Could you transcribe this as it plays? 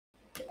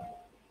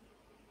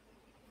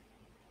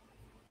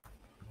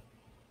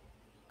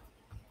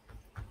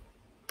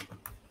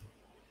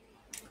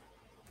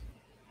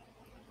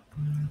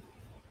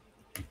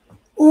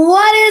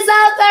What is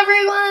up,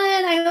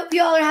 everyone? I hope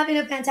you all are having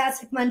a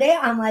fantastic Monday.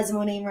 I'm Lizza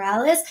Monet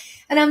Morales,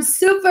 and I'm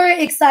super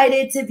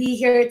excited to be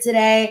here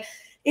today.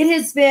 It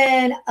has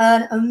been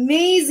an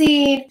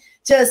amazing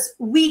just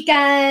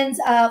weekend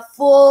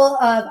full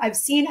of, I've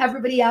seen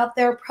everybody out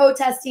there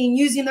protesting,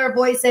 using their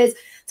voices,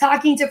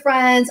 talking to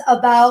friends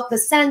about the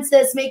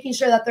census, making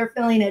sure that they're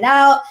filling it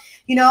out.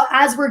 You know,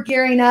 as we're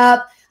gearing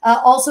up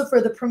also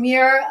for the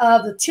premiere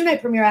of the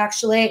two-night premiere,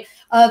 actually,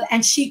 of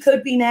And She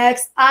Could Be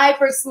Next. I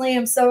personally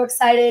am so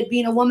excited,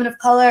 being a woman of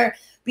color,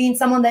 being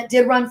someone that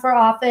did run for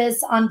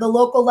office on the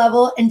local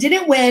level and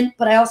didn't win,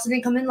 but I also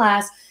didn't come in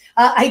last.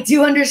 I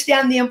do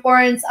understand the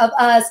importance of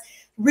us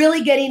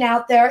really getting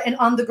out there and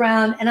on the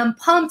ground. And I'm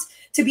pumped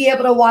to be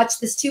able to watch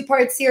this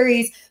two-part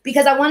series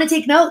because I want to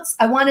take notes.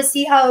 I want to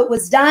see how it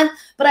was done,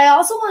 but I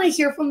also want to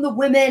hear from the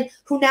women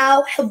who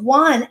now have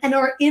won and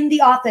are in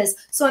the office.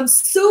 So I'm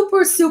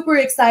super, super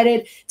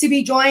excited to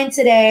be joined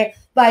today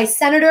by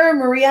Senator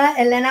Maria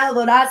Elena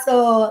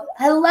Durazo.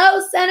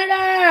 Hello,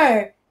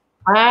 Senator.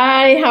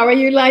 Hi, how are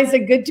you, Liza?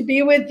 Good to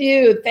be with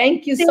you.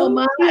 Thank you so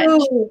much.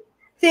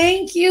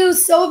 Thank you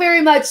so very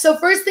much. So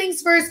first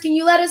things first, can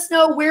you let us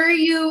know where are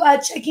you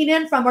checking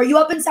in from? Are you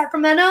up in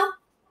Sacramento?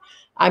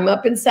 I'm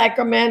up in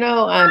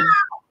Sacramento. I'm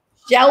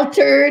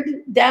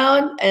sheltered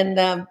down,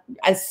 and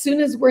as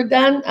soon as we're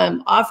done,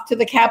 I'm off to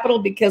the Capitol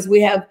because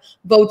we have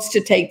votes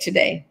to take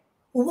today.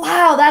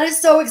 Wow, that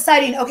is so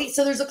exciting. Okay,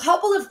 so there's a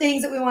couple of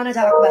things that we want to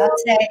talk about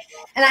today.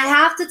 And I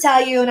have to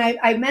tell you, and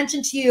I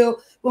mentioned to you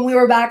when we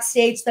were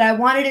backstage that I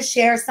wanted to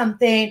share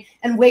something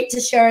and wait to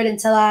share it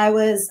until I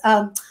was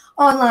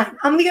online.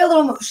 I'm going to get a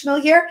little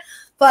emotional here,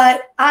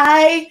 but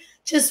I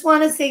just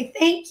want to say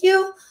thank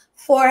you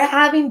for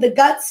having the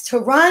guts to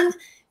run.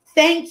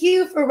 Thank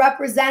you for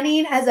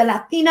representing as a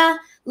Latina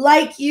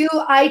like you.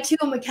 I, too,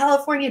 am a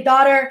California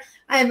daughter.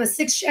 I am a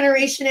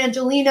sixth-generation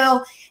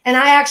Angelino, and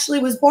I actually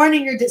was born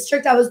in your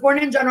district. I was born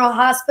in General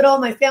Hospital.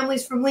 My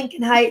family's from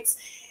Lincoln Heights,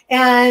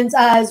 and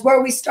is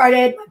where we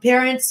started. My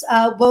parents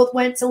both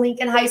went to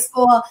Lincoln High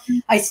School.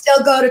 I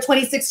still go to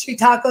 26th Street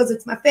Tacos.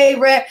 It's my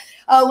favorite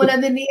when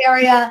I'm in the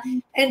area.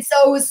 And so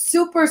it was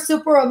super,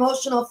 super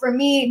emotional for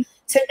me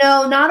to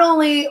know not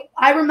only,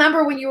 I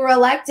remember when you were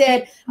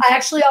elected, I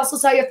actually also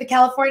saw you at the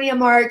California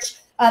March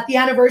at the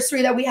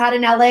anniversary that we had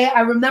in LA.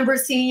 I remember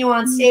seeing you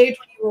on stage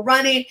when you were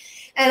running.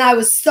 And I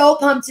was so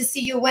pumped to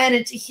see you win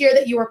and to hear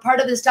that you were part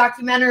of this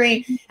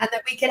documentary and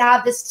that we could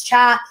have this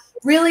chat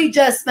really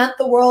just meant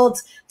the world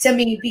to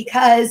me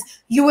because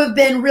you have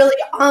been really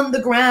on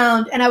the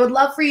ground. And I would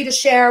love for you to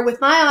share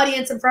with my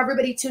audience and for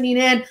everybody tuning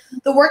in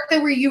the work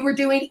that you were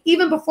doing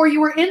even before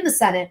you were in the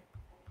Senate.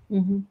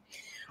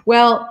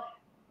 Well,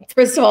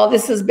 first of all,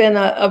 this has been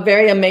a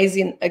very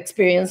amazing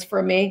experience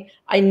for me.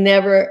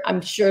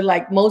 I'm sure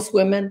like most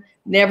women,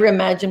 never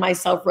imagined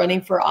myself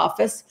running for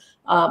office.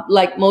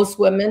 Like most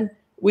women,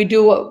 we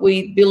do what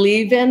we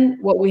believe in,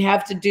 what we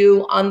have to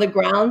do on the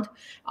ground.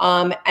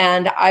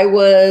 And I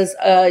was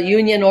a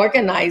union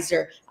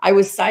organizer. I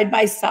was side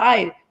by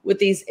side with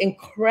these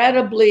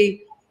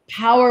incredibly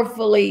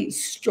powerfully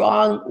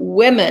strong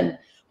women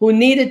who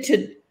needed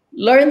to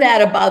learn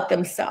that about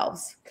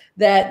themselves,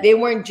 that they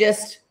weren't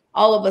just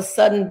all of a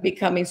sudden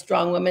becoming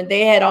strong women.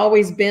 They had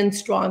always been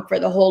strong for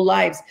the whole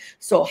lives.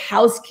 So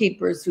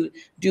housekeepers who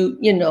do,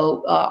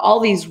 all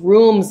these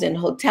rooms in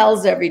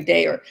hotels every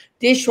day, or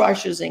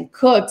dishwashers and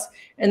cooks.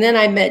 And then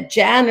I met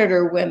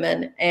janitor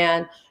women,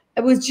 and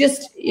it was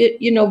just,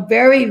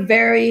 very,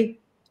 very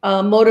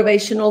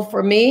motivational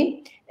for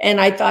me.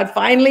 And I thought,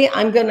 finally,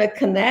 I'm going to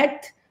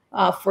connect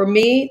for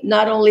me,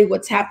 not only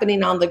what's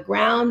happening on the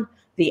ground,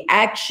 the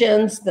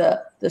actions,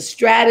 the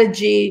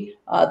strategy,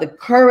 the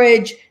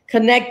courage,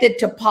 connected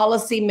to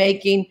policy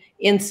making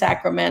in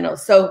Sacramento.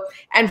 So,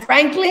 and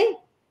frankly,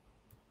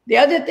 the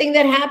other thing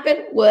that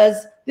happened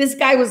was this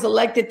guy was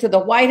elected to the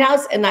White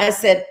House, and I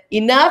said,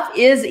 enough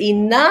is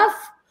enough.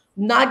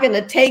 I'm not going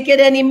to take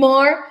it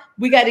anymore.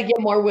 We got to get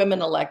more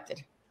women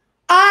elected.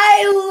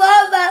 I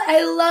love that.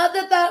 I love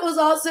that that was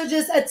also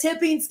just a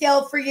tipping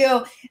scale for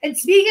you. And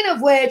speaking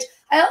of which,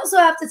 I also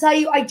have to tell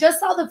you, I just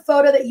saw the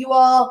photo that you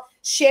all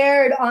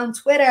shared on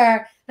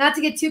Twitter. Not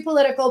to get too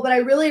political, but I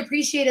really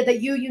appreciated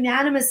that you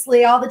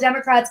unanimously, all the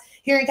Democrats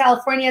here in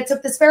California,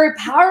 took this very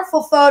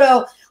powerful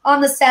photo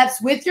on the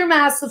steps with your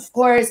mask, of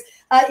course,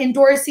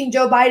 endorsing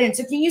Joe Biden.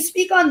 So can you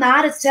speak on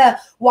that as to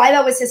why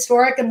that was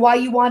historic and why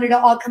you wanted to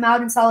all come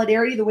out in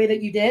solidarity the way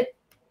that you did?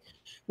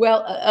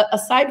 Well,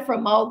 aside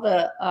from all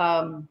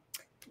the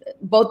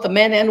both the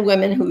men and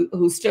women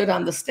who stood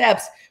on the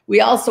steps,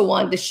 we also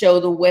wanted to show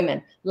the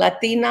women,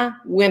 Latina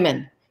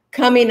women,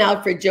 coming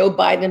out for Joe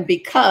Biden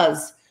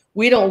because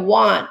we don't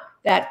want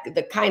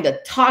the kind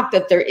of talk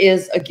that there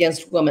is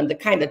against women, the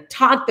kind of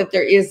talk that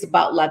there is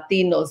about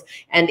Latinos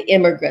and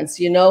immigrants,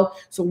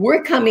 So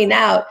we're coming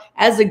out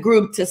as a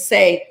group to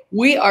say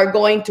we are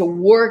going to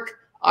work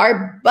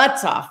our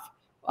butts off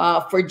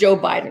for Joe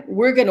Biden.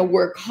 We're going to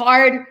work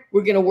hard.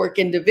 We're going to work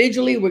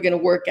individually. We're going to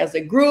work as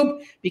a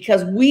group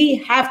because we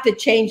have to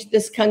change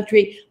this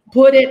country,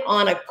 put it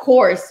on a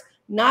course,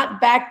 not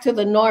back to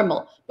the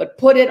normal, but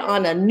put it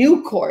on a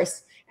new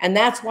course. And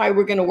that's why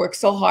we're going to work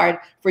so hard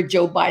for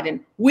Joe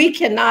Biden. We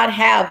cannot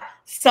have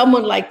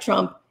someone like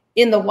Trump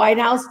in the White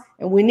House,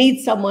 and we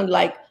need someone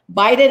like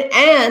Biden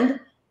and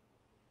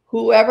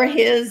whoever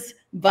his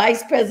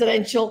vice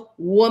presidential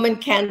woman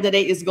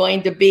candidate is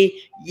going to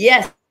be.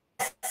 Yes,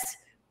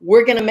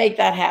 we're going to make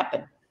that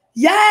happen.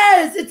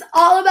 Yes, it's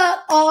all about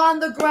on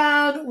the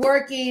ground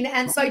working.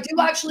 And so I do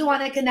actually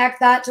want to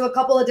connect that to a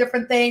couple of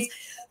different things.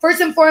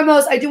 First and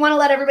foremost, I do want to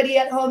let everybody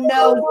at home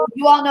know,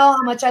 you all know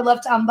how much I love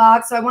to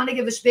unbox. So I want to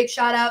give a big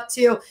shout out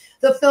to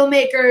the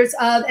filmmakers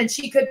of And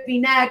She Could Be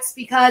Next,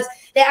 because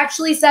they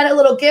actually sent a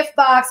little gift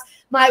box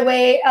my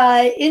way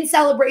in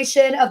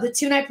celebration of the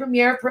 2-night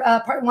premiere.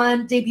 Part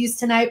 1 debuts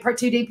tonight, Part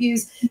 2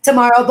 debuts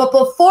tomorrow. But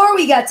before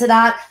we get to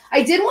that,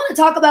 I did want to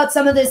talk about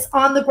some of this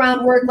on the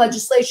ground work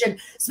legislation,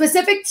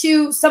 specific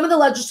to some of the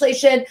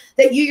legislation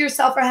that you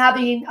yourself are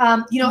having,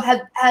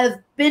 have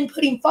been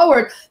putting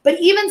forward, but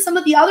even some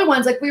of the other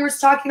ones, like we were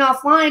talking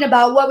offline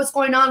about what was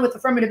going on with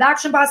affirmative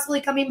action possibly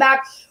coming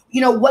back,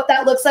 what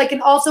that looks like,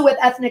 and also with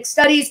ethnic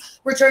studies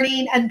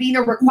returning and being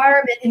a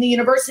requirement in the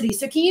university.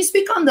 So can you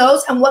speak on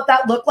those and what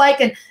that looked like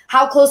and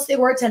how close they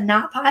were to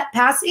not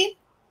passing?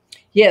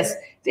 Yes,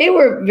 they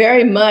were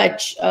very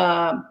much,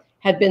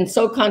 had been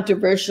so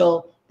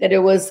controversial that it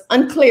was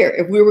unclear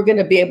if we were going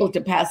to be able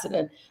to pass it.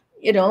 And,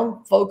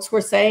 folks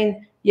were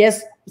saying,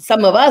 yes,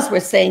 some of us were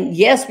saying,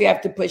 yes, we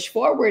have to push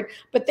forward.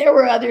 But there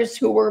were others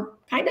who were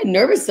kind of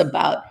nervous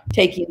about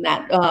taking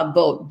that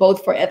vote,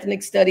 both for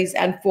ethnic studies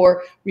and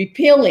for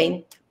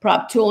repealing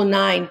Prop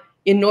 209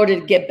 in order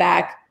to get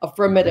back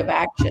affirmative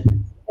action.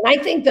 And I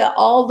think that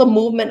all the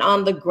movement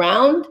on the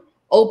ground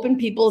opened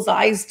people's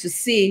eyes to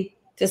see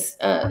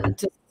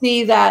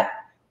that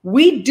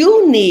we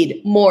do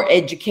need more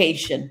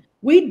education.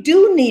 We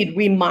do need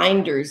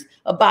reminders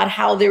about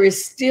how there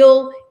is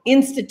still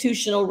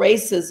institutional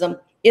racism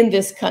in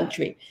this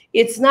country.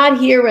 It's not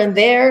here and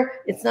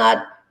there. It's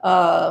not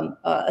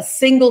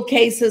single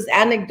cases,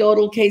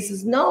 anecdotal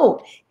cases.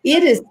 No,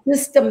 it is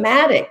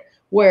systematic,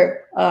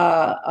 where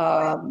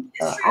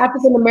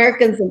African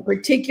Americans in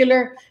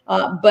particular,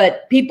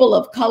 but people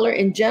of color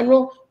in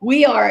general,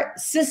 we are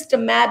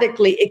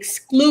systematically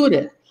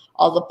excluded.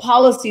 All the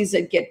policies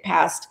that get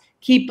passed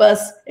keep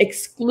us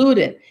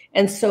excluded.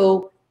 And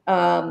so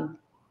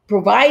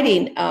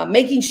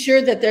making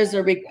sure that there's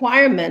a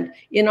requirement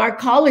in our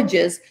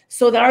colleges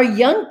so that our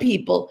young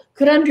people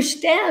could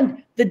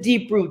understand the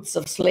deep roots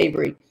of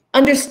slavery,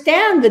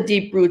 understand the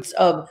deep roots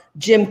of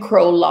Jim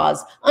Crow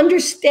laws,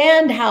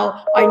 understand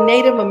how our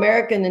Native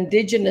American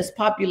indigenous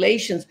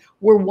populations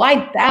were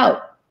wiped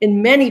out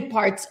in many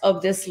parts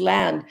of this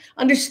land,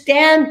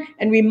 understand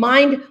and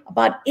remind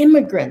about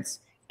immigrants.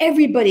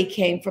 Everybody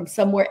came from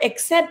somewhere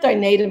except our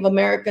Native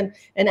American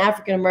and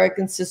African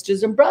American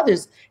sisters and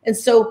brothers. And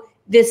so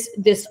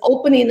this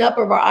opening up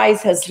of our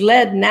eyes has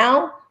led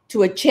now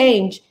to a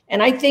change,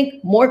 and I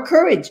think more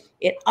courage.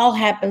 It all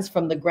happens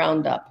from the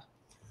ground up.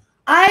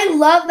 I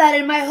love that.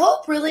 And my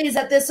hope really is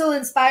that this will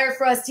inspire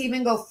for us to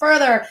even go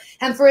further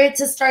and for it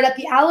to start at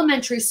the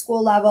elementary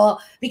school level,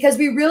 because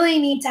we really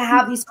need to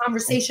have these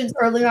conversations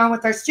early on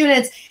with our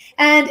students.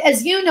 And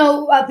as you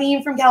know,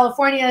 being from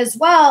California as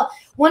well,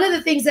 one of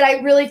the things that I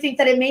really think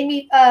that it made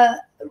me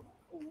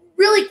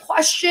really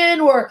question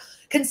or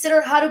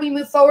consider how do we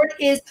move forward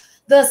is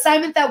the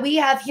assignment that we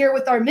have here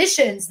with our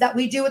missions that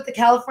we do with the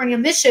California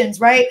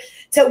missions, right?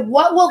 To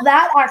what will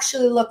that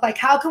actually look like?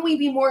 How can we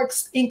be more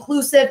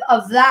inclusive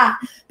of that?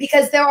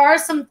 Because there are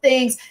some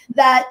things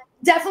that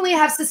definitely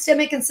have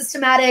systemic and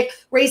systematic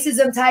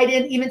racism tied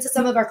in even to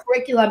some of our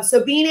curriculum.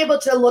 So being able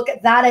to look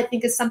at that, I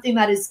think, is something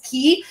that is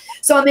key.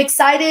 So I'm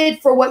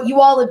excited for what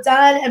you all have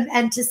done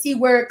and to see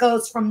where it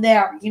goes from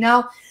there,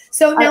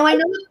 So now I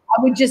know.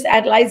 I would just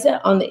add,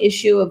 Liza, on the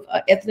issue of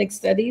ethnic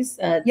studies.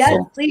 Yes,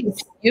 so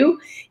please.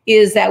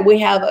 Is that we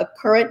have a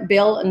current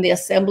bill in the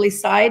Assembly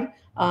side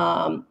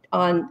on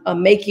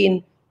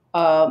making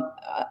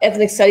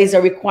ethnic studies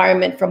a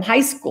requirement from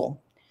high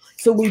school.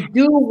 So we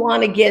do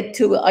want to get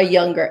to a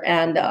younger,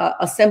 and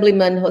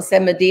Assemblyman Jose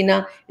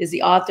Medina is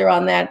the author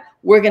on that.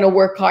 We're going to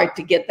work hard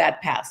to get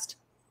that passed.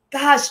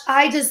 Gosh,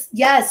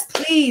 yes,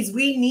 please.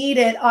 We need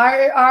it.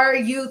 Our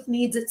youth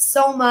needs it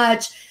so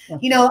much.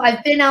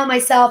 I've been out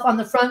myself on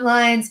the front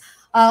lines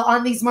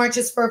on these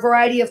marches for a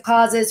variety of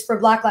causes, for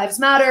Black Lives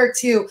Matter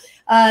to,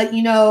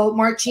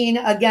 marching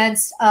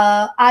against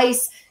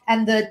ICE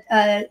and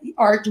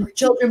our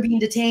children being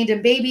detained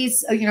and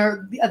babies,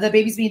 the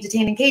babies being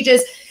detained in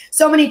cages,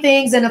 so many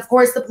things. And of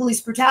course, the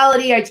police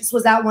brutality. I just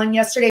was at one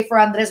yesterday for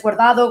Andres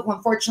Guardado, who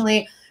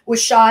unfortunately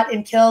was shot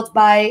and killed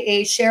by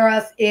a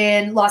sheriff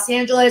in Los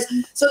Angeles.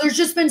 So there's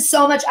just been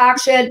so much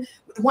action.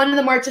 One of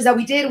the marches that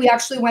we did, we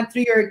actually went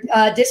through your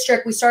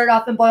district. We started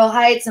off in Boyle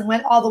Heights and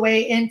went all the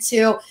way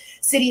into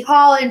City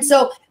Hall. And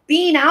so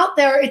being out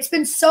there, it's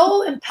been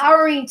so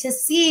empowering to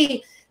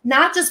see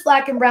not just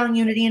Black and brown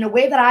unity in a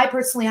way that I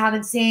personally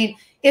haven't seen,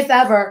 if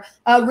ever,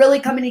 really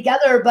coming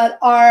together, but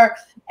our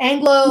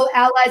Anglo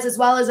allies as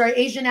well as our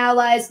Asian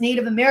allies,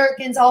 Native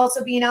Americans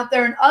also being out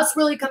there, and us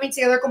really coming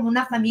together como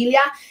una familia.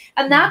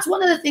 And that's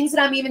one of the things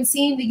that I'm even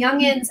seeing the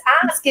youngins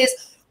ask is,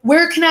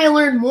 Where can I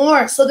learn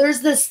more? So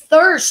there's this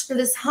thirst or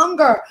this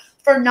hunger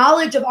for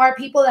knowledge of our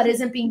people that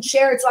isn't being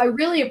shared. So I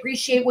really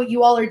appreciate what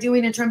you all are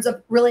doing in terms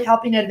of really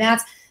helping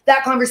advance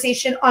that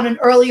conversation on an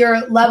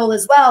earlier level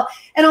as well.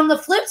 And on the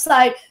flip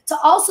side, to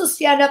also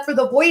stand up for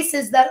the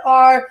voices that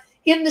are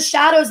in the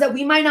shadows that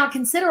we might not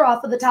consider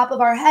off of the top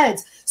of our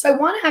heads. So I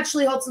want to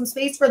actually hold some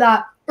space for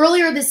that.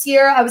 Earlier this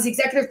year, I was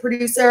executive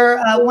producer,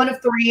 one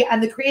of three,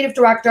 and the creative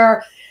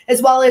director,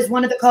 as well as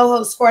one of the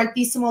co-hosts for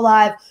Lizza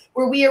Monet,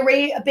 where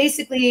we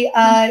basically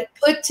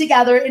put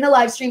together in a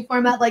live stream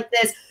format like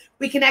this.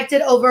 We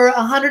connected over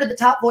 100 of the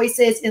top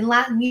voices in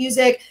Latin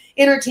music,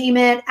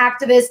 entertainment,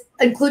 activists,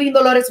 including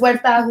Dolores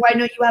Huerta, who I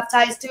know you have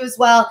ties to as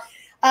well,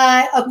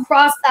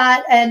 across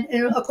that and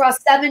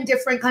across 7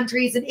 different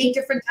countries and 8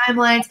 different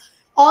timelines,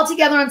 all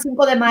together on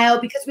Cinco de Mayo,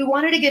 because we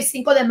wanted to give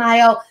Cinco de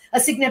Mayo a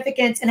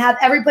significance and have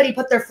everybody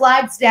put their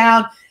flags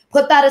down,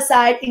 put that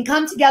aside, and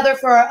come together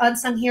for our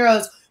unsung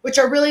heroes, which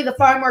are really the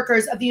farm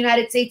workers of the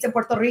United States and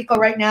Puerto Rico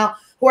right now,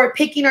 who are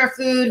picking our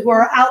food, who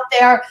are out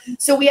there.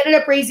 So we ended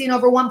up raising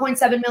over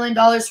 $1.7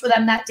 million for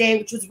them that day,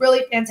 which was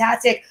really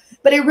fantastic.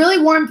 But it really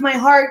warmed my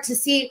heart to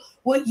see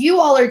what you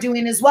all are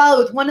doing as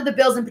well with one of the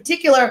bills in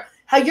particular,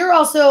 how you're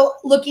also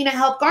looking to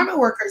help garment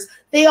workers.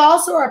 They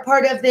also are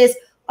part of this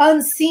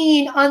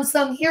unseen,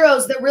 unsung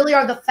heroes that really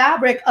are the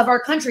fabric of our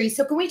country.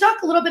 So can we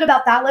talk a little bit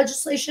about that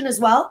legislation as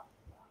well?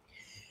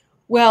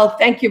 Well,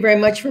 thank you very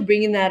much for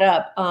bringing that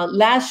up.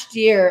 Last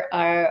year,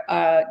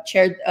 I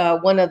chaired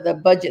one of the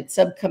budget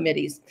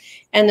subcommittees,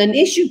 and an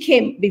issue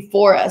came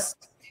before us,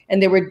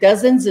 and there were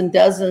dozens and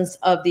dozens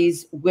of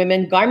these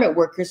women garment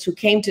workers who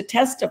came to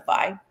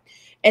testify,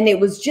 and it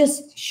was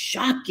just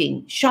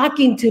shocking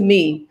to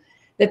me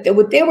that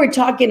what they were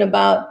talking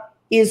about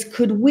is,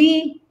 could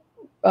we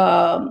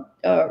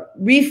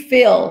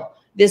refill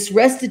this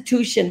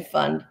restitution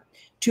fund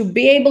to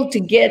be able to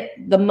get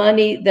the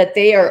money that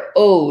they were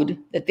owed.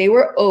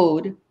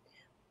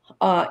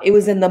 It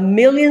was in the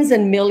millions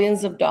and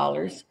millions of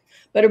dollars,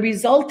 but it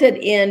resulted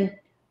in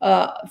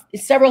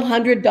several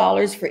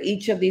 $100s for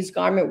each of these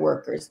garment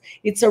workers.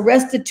 It's a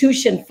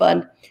restitution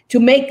fund to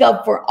make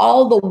up for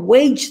all the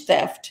wage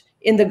theft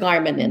in the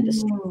garment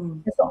industry.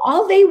 So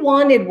all they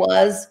wanted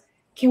was,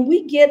 can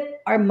we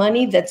get our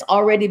money that's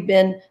already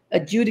been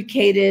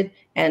adjudicated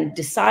and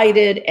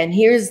decided, and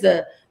here's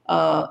the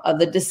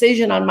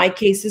decision on my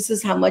case, this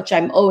is how much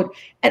I'm owed.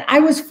 And I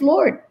was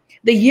floored.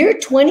 The year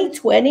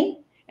 2020,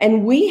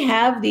 and we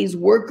have these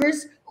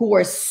workers who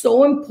are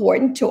so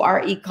important to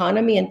our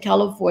economy in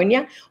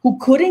California, who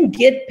couldn't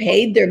get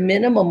paid their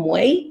minimum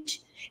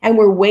wage, and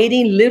we're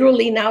waiting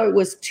literally now, it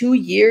was 2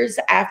 years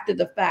after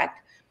the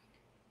fact.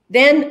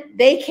 Then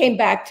they came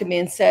back to me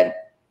and said,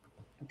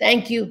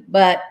 thank you,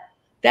 but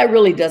that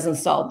really doesn't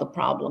solve the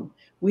problem.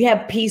 We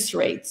have piece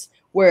rates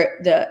where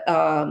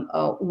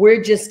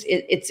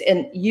it's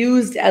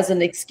used as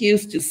an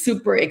excuse to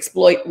super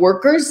exploit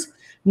workers,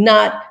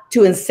 not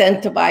to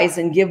incentivize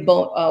and give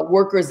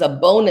workers a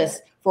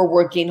bonus for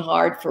working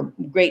hard, for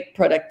great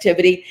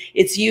productivity.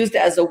 It's used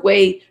as a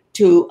way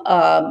to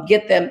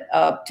get them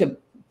to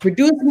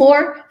produce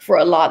more for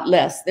a lot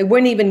less. They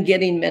weren't even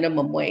getting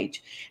minimum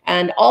wage.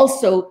 And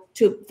also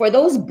for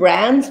those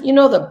brands, you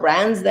know, the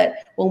brands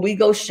that when we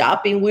go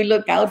shopping, we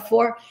look out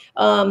for,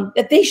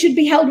 that they should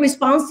be held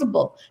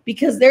responsible,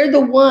 because they're the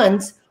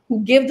ones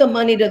who give the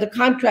money to the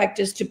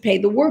contractors to pay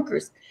the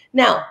workers.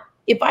 Now,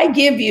 if I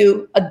give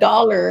you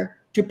 $1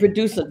 to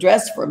produce a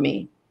dress for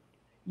me,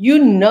 you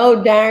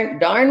know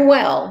darn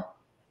well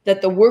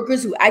that the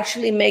workers who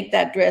actually make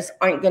that dress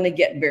aren't going to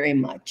get very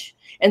much.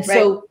 And right.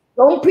 So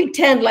don't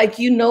pretend like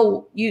you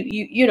know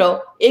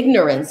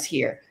ignorance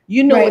here.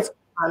 You know what's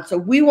going on. So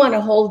we want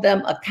to hold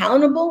them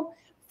accountable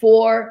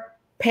for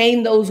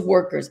paying those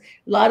workers.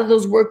 A lot of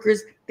those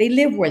workers, they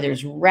live where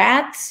there's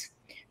rats.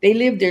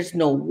 There's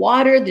no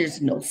water,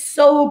 there's no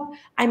soap.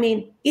 I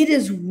mean, it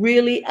is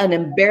really an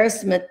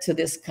embarrassment to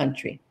this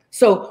country.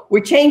 So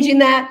we're changing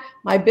that.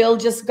 Our bill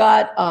just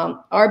got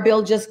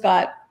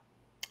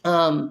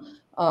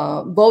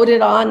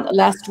voted on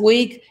last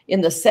week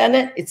in the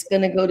Senate. It's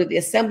going to go to the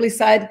Assembly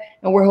side,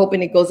 and we're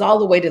hoping it goes all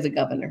the way to the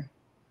governor.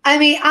 I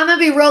mean, I'm going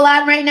to be real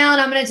Latin right now,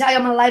 and I'm going to tell you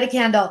I'm going to light a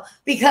candle,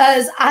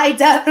 because I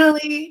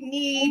definitely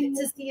need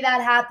to see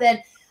that happen.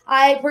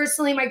 I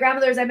personally, my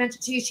grandmother, as I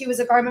mentioned to you, she was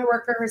a garment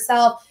worker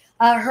herself.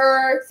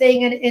 Her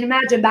thing, and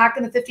imagine back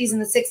in the 50s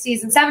and the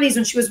 60s and 70s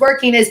when she was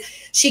working, is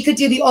she could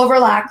do the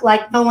overlap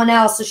like no one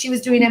else. So she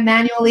was doing it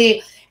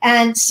manually.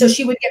 And so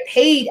she would get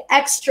paid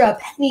extra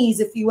pennies,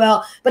 if you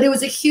will. But it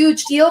was a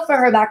huge deal for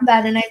her back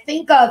then. And I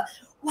think of,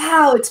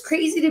 wow, it's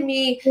crazy to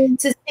me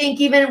to think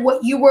even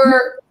what you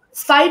were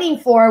fighting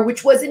for,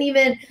 which wasn't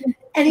even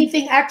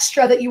anything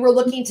extra, that you were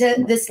looking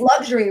to this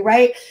luxury,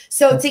 right?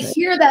 So to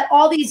hear that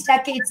all these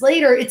decades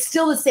later, it's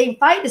still the same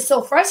fight is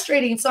so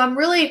frustrating. So I'm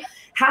really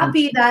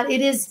happy that it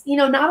is,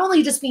 not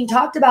only just being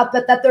talked about,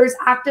 but that there's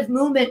active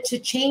movement to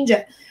change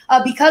it.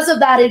 Because of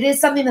that, it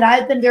is something that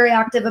I've been very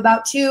active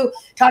about too,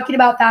 talking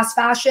about fast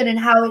fashion and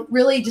how it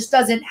really just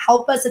doesn't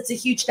help us. It's a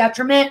huge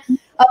detriment,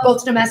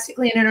 both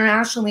domestically and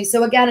internationally.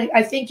 So again,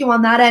 I thank you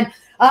on that end.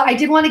 I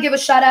did want to give a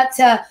shout out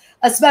to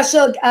a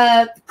special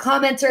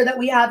commenter that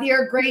we have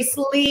here, Grace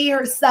Lee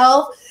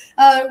herself,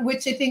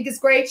 which I think is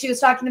great. She was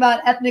talking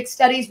about ethnic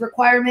studies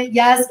requirement.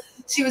 Yes,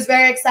 she was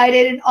very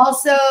excited. And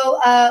also,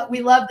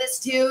 we love this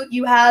too.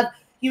 You have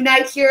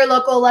Unite Here,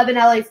 Local 11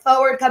 LA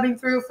Forward coming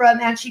through from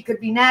And She Could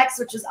Be Next,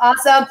 which is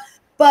awesome.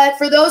 But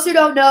for those who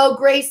don't know,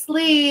 Grace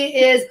Lee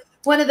is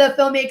one of the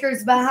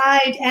filmmakers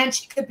behind And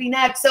She Could Be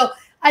Next. So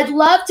I'd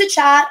love to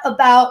chat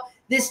about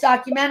this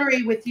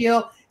documentary with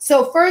you.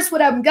 So first,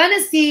 what I'm going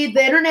to see,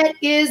 the internet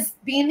is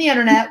being the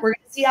internet. We're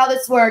going to see how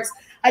this works.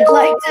 I'd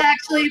like to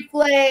actually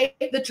play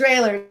the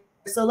trailer.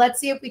 So let's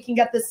see if we can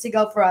get this to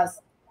go for us.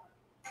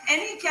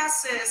 Any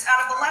guesses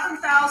out of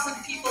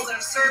 11,000 people that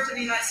have served in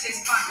the United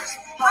States Congress,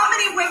 how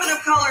many women of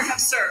color have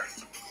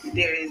served?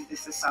 There is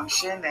this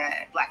assumption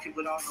that Black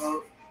people don't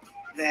vote,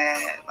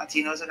 that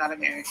Latinos are not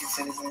American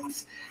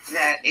citizens,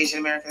 that Asian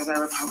Americans are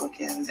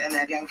Republicans, and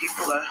that young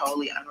people are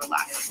wholly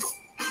unreliable.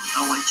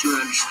 I want you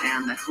to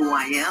understand that who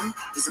I am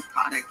is a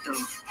product of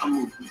a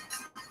movement.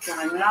 There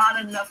are not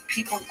enough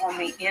people on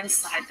the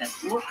inside that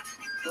look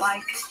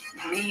like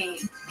me.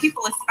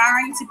 People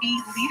aspiring to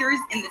be leaders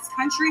in this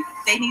country,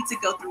 they need to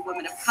go through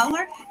women of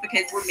color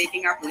because we're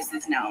making our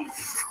voices known.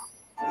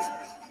 Es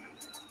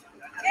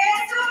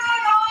un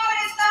honor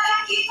estar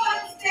aquí con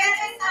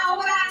ustedes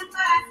ahora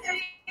para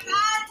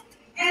celebrar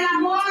el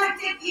amor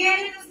que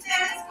tienen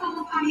ustedes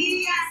como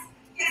familias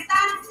que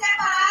están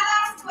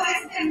separadas por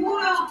este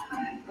muro.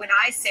 When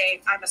I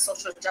say I'm a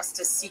social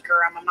justice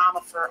seeker, I'm a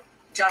mama for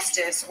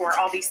justice, or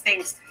all these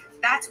things,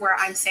 that's where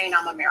I'm saying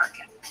I'm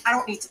American. I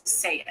don't need to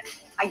say it.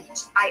 I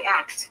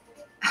act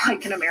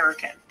like an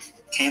American.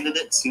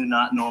 Candidates do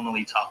not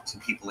normally talk to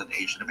people in the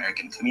Asian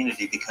American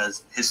community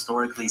because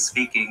historically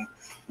speaking,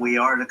 we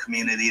are the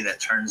community that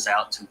turns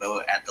out to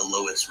vote at the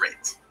lowest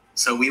rate.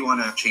 So we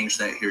want to change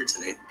that here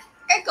today.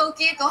 Cái cô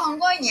kia cô không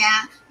có ở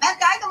nhà, bác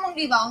gái con muốn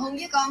đi bầu hôn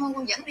với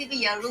con dẫn đi bây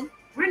giờ luôn.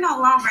 We're no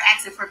longer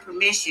asking for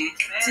permission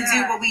to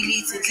do what we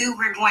need to do.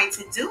 We're going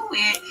to do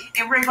it,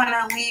 and we're going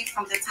to lead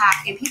from the top,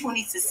 and people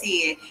need to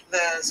see it.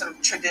 The sort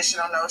of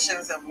traditional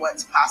notions of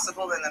what's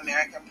possible in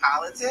American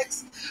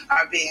politics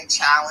are being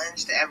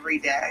challenged every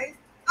day.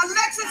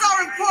 Elections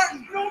are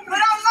important,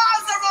 but our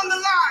lives are on the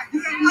line.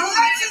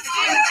 Elections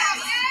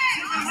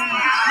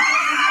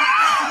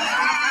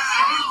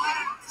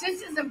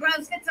Sisters and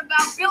brothers, it's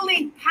about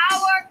building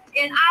power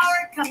in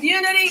our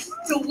community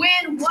to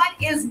win what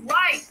is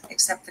right.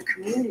 Except the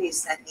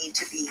communities that need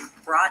to be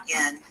brought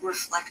in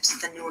reflect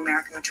the new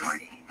American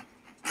majority.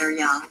 They're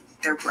young,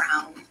 they're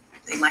brown,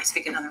 they might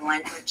speak another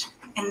language,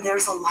 and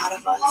there's a lot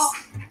of us.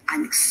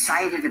 I'm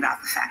excited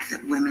about the fact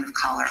that women of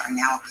color are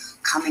now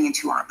coming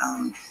into our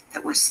own,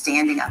 that we're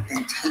standing up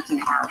and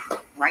taking our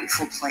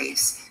rightful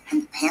place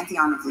in the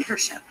pantheon of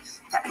leadership,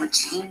 that we're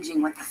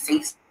changing what the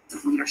face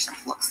of leadership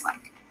looks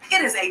like.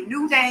 It is a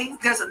new day.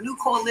 There's a new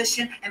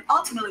coalition, and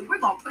ultimately, we're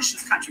going to push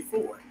this country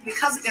forward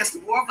because there's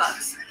more of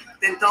us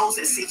than those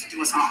that seek to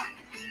do us harm.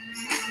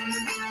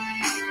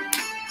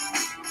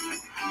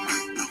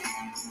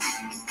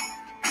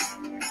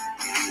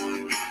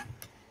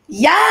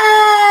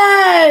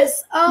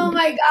 Yes! Oh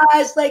my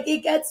gosh, like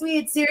it gets me.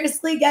 It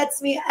seriously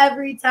gets me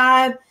every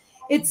time.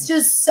 It's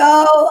just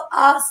so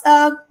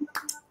awesome.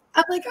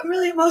 I'm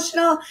really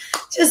emotional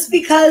just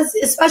because,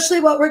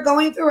 especially what we're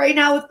going through right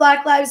now with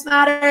Black Lives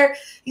Matter.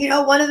 You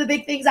know, one of the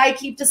big things I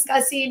keep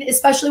discussing,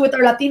 especially with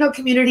our Latino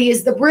community,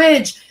 is the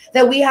bridge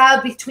that we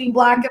have between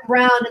Black and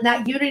brown, and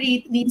that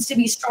unity needs to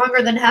be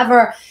stronger than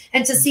ever.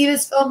 And to see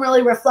this film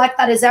really reflect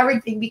that is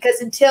everything,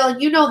 because until,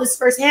 and you know this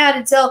firsthand,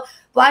 until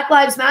Black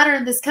Lives Matter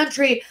in this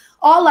country,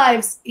 all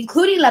lives,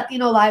 including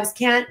Latino lives,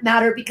 can't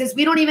matter because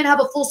we don't even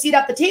have a full seat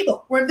at the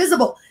table. We're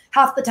invisible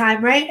half the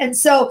time, right? And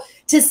so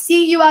to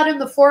see you out in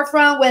the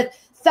forefront with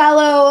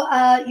fellow,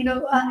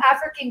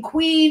 African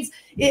queens,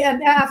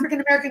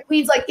 African-American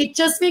queens, like it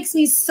just makes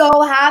me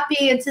so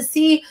happy. And to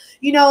see,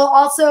 you know,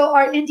 also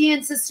our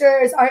Indian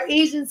sisters, our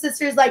Asian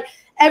sisters, like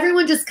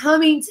everyone just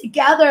coming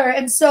together.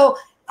 And so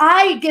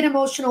I get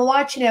emotional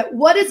watching it.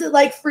 What is it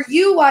like for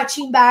you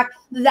watching back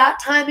that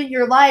time in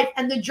your life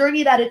and the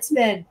journey that it's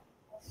been?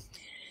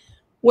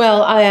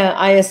 Well,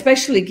 I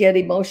especially get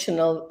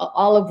emotional.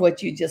 All of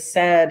what you just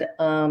said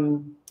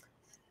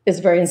is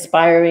very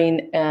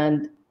inspiring.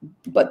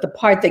 But the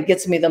part that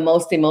gets me the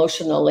most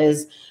emotional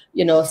is,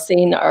 you know,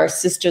 seeing our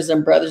sisters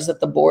and brothers at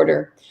the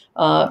border.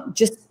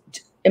 Just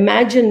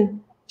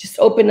imagine, just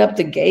open up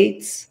the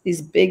gates, these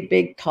big,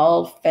 big,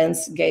 tall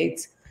fence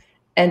gates,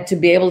 and to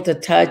be able to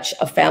touch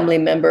a family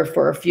member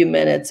for a few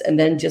minutes and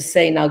then just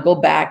say, now go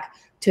back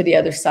to the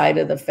other side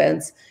of the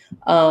fence.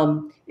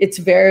 It's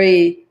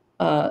very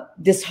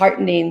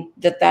disheartening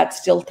that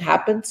still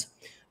happens.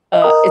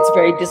 It's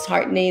very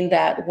disheartening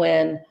that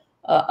when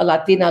a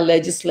Latina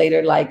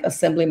legislator like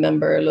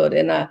Assemblymember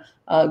Lorena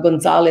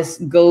Gonzalez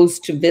goes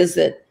to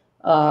visit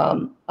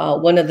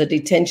one of the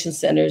detention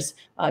centers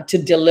to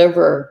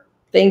deliver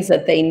things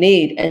that they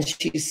need, and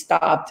she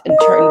stopped and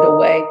turned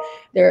away.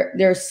 There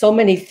are so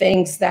many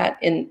things that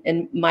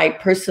in my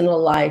personal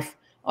life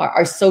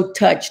are so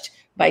touched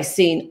by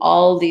seeing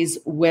all these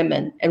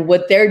women and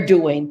what they're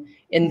doing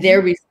in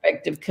their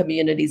respective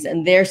communities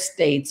and their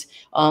states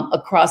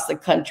across the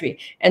country,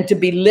 and to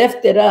be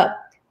lifted up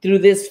through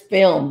this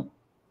film.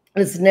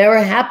 It's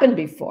never happened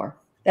before.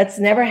 That's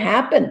never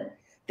happened,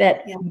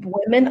 that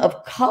women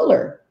of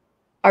color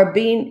are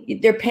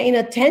they're paying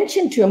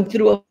attention to them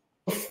through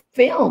a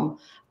film.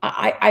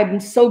 I'm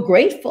so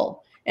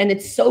grateful, and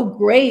it's so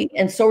great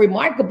and so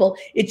remarkable.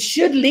 It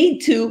should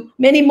lead to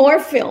many more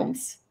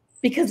films,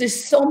 because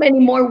there's so many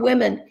more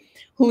women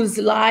whose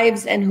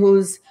lives and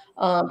whose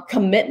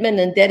commitment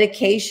and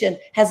dedication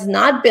has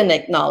not been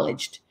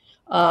acknowledged.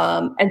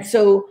 And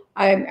so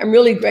I'm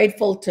really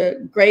grateful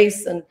to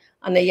Grace and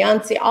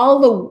Anayansi.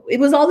 It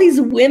was all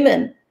these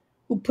women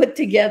who put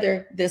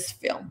together this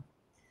film.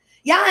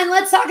 Yeah, and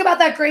let's talk about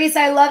that, Grace.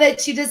 I love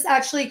it. She just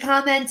actually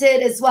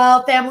commented as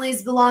well,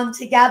 families belong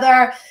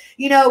together.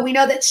 You know, we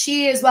know that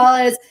she, as well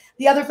as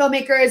the other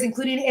filmmakers,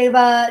 including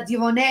Elena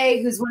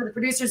Durazo, who's one of the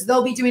producers,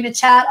 they'll be doing a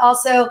chat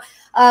also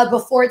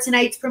before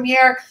tonight's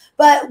premiere.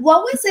 But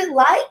what was it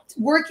like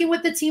working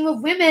with a team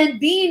of women,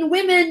 being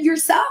women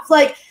yourself?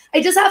 Like,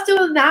 I just have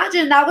to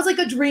imagine that was like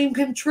a dream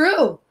come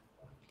true.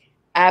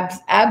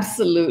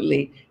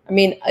 Absolutely. I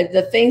mean,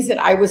 the things that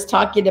I was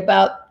talking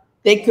about,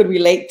 they could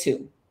relate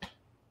to.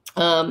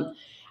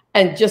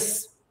 And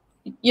just,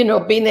 you know,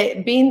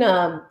 being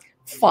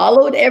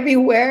followed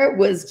everywhere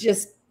was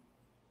just,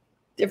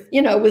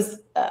 you know, it was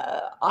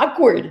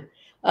awkward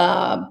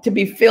to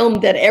be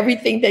filmed at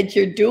everything that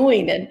you're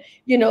doing. And,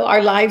 you know,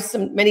 our lives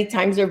many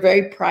times are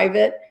very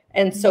private.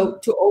 And so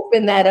to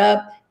open that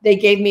up, they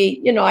gave me,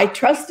 you know, I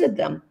trusted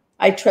them.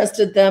 I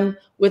trusted them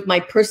with my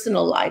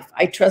personal life.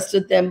 I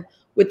trusted them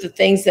with the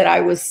things that I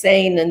was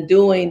saying and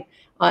doing,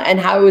 and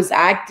how I was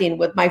acting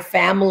with my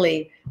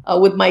family,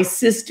 with my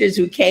sisters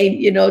who came,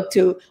 you know,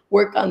 to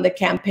work on the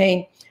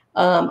campaign.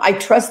 I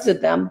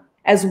trusted them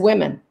as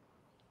women.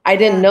 I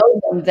didn't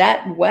know them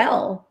that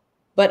well,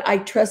 but I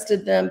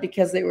trusted them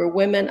because they were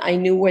women. I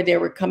knew where they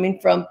were coming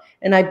from,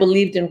 and I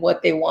believed in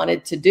what they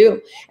wanted to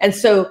do. And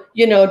so,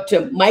 you know,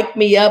 to mic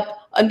me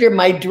up under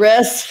my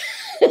dress.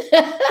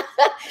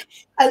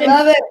 I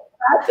love it.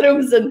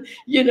 Bathrooms, and,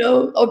 you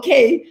know,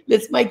 okay,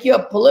 let's mic you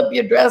up, pull up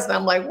your dress. And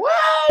I'm like,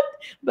 what?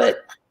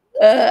 But,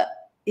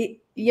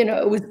 you know,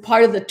 it was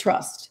part of the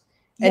trust.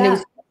 And it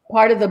was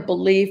part of the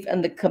belief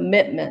and the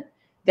commitment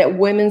that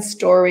women's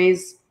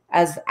stories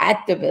as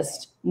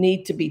activists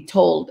need to be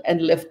told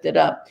and lifted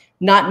up,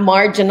 not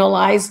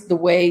marginalized the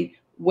way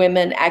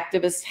women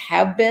activists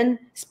have been,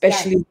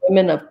 especially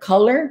women of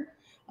color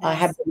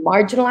have been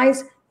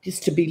marginalized,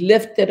 just to be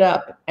lifted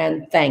up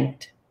and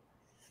thanked.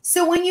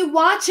 So when you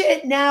watch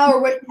it now,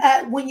 or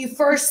when you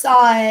first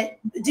saw it,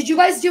 did you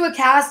guys do a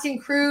cast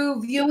and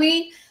crew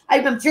viewing?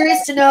 I'm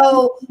curious to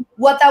know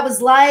what that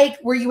was like.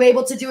 Were you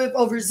able to do it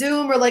over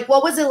Zoom, or like,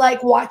 what was it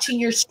like watching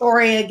your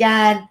story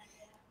again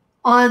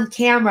on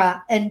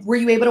camera? And were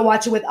you able to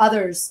watch it with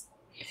others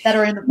that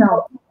are in the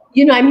film?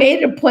 You know, I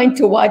made it a point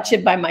to watch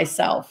it by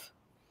myself.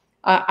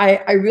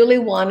 I really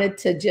wanted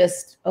to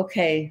just,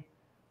 okay,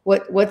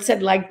 what's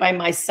it like by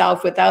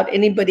myself without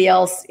anybody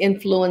else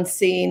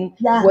influencing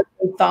what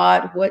they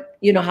thought,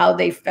 you know, how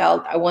they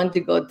felt. I wanted to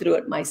go through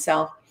it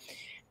myself.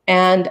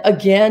 And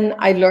again,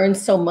 I learned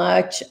so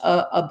much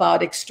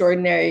about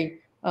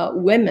extraordinary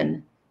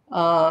women.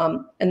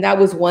 And that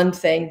was one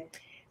thing.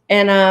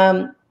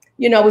 And,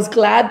 you know, I was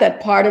glad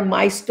that part of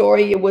my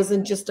story, it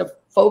wasn't just a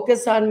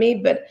focus on me,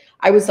 but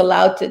I was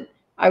allowed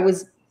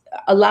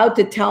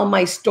to tell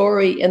my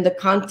story in the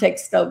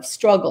context of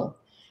struggle.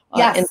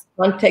 In the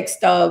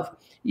context of,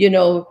 you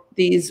know,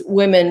 these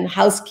women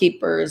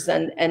housekeepers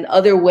and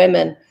other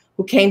women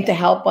who came to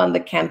help on the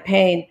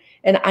campaign.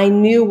 And I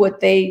knew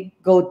what they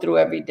go through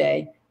every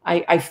day.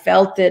 I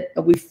felt it.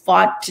 We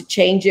fought to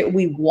change it.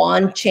 We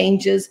won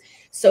changes.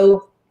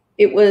 So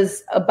it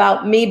was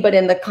about me, but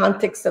in the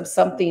context of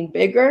something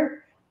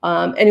bigger.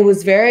 And it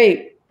was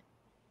very,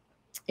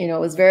 you know,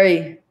 it was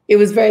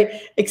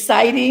very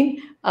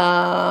exciting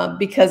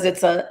because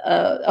it's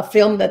a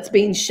film that's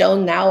being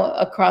shown now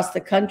across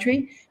the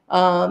country.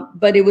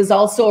 But it was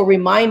also a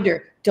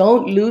reminder,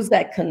 don't lose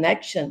that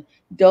connection.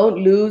 Don't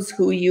lose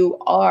who you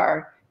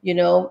are. You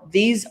know,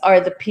 these are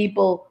the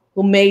people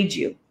who made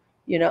you,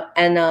 you know,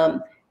 and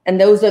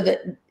those are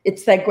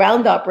it's that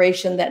ground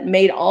operation that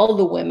made all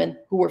the women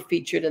who were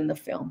featured in the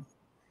film.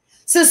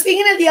 So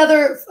speaking of the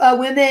other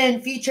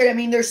women featured, I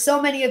mean, there's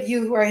so many of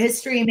you who are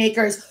history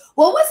makers.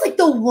 What was like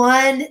the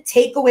one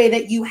takeaway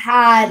that you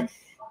had,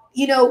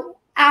 you know,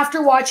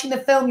 after watching the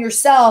film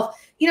yourself,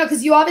 you know,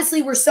 because you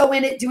obviously were so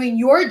in it doing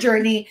your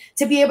journey,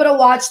 to be able to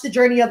watch the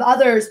journey of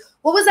others.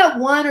 What was that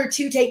one or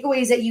two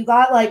takeaways that you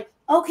got, like,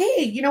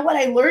 okay, you know what,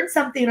 I learned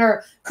something,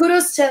 or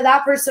kudos to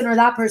that person or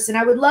that person?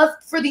 I would love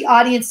for the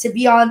audience to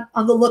be on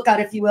the lookout,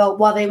 if you will,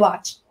 while they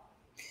watch.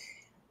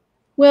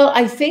 Well,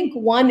 I think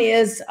one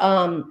is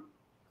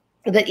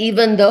that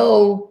even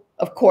though,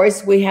 of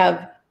course, we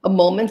have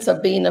moments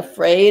of being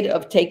afraid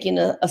of taking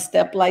a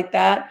step like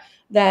that,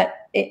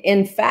 that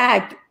in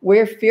fact,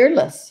 we're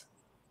fearless.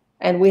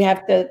 And we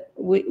have to,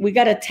 we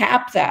got to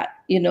tap that,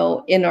 you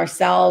know, in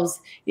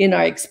ourselves, in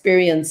our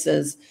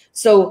experiences.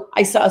 So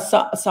I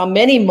saw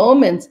many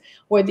moments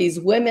where these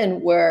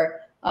women were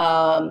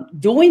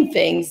doing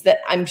things that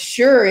I'm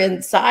sure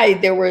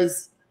inside there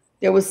was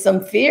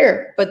some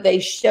fear, but they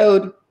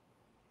showed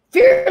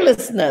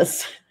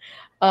fearlessness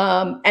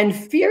and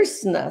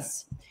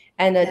fierceness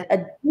and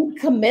a deep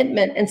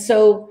commitment. And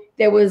so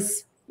there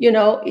was, you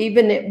know,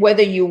 even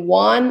whether you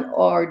won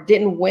or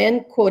didn't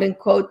win, quote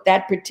unquote,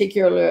 that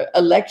particular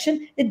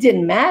election, it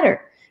didn't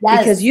matter. Yes.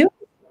 Because you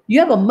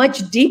have a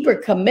much deeper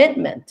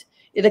commitment.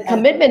 The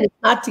commitment is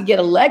not to get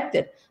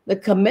elected. The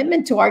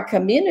commitment to our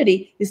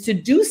community is to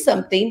do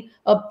something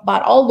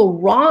about all the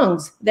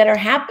wrongs that are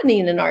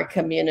happening in our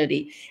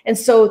community. And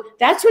so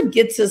that's what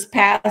gets us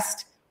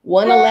past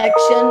one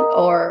election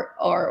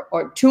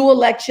or two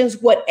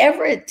elections,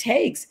 whatever it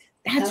takes.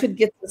 That's what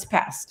gets us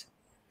past.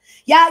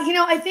 Yeah, you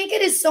know, I think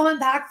it is so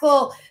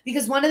impactful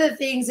because one of the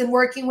things in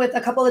working with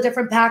a couple of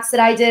different PACs that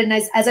I did, and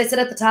as I said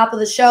at the top of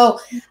the show,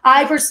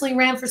 I personally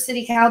ran for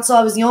city council.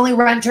 I was the only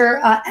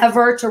renter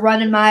ever to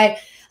run in my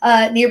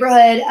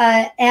neighborhood.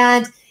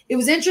 And it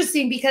was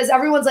interesting because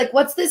everyone's like,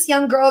 what's this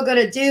young girl going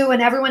to do?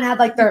 And everyone had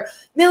like their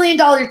 $1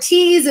 million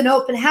teas and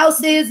open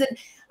houses. And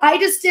I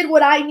just did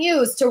what I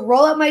knew, is to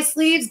roll up my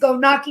sleeves, go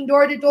knocking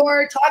door to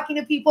door, talking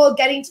to people,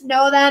 getting to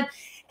know them.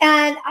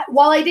 And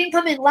while I didn't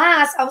come in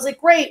last, I was like,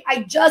 great,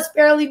 I just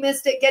barely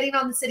missed it getting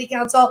on the city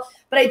council,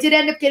 but I did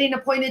end up getting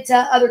appointed to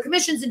other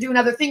commissions and doing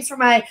other things for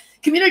my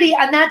community.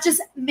 And that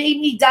just made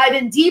me dive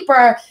in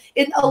deeper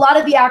in a lot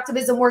of the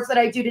activism work that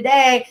I do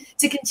today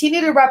to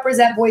continue to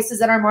represent voices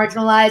that are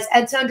marginalized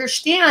and to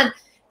understand,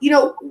 you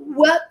know,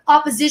 what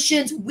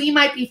oppositions we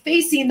might be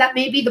facing that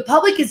maybe the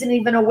public isn't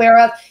even aware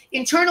of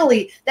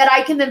internally, that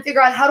I can then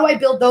figure out how do I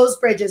build those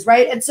bridges,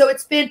 right? And so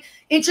it's been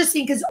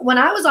interesting because when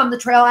I was on the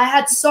trail, I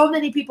had so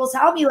many people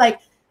tell me,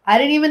 like, I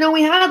didn't even know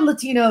we had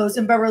Latinos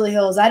in Beverly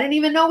Hills. I didn't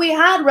even know we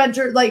had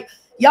renters. Like,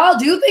 y'all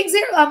do things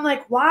here? I'm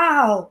like,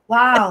 wow,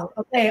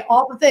 okay,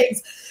 all the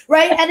things,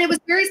 right? And it was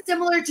very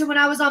similar to when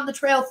I was on the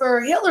trail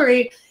for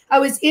Hillary. I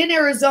was in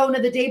Arizona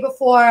the day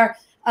before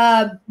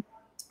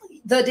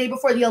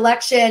the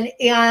election,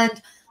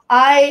 and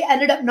I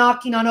ended up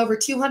knocking on over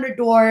 200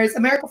 doors.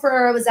 America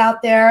Ferrera was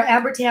out there,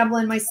 Amber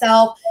Tamblyn,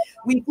 myself.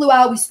 We flew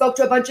out, we spoke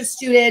to a bunch of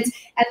students,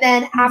 and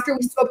then after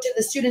we spoke to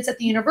the students at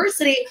the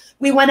university,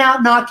 we went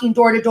out knocking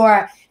door to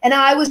door. And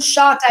I was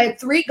shocked. I had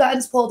 3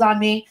 guns pulled on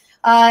me,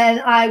 and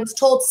I was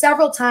told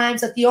several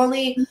times that the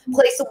only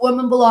place a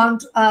woman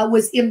belonged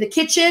was in the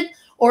kitchen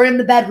or in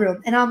the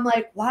bedroom. And I'm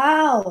like,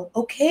 wow,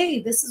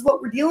 okay, this is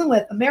what we're dealing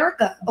with,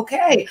 America,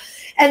 okay.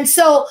 And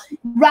so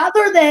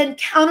rather than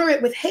counter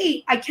it with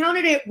hate, I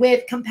countered it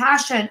with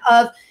compassion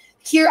of,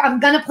 here, I'm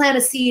gonna plant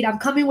a seed. I'm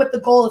coming with the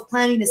goal of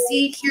planting a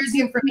seed. Here's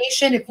the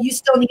information. If you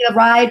still need a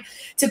ride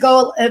to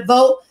go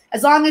vote,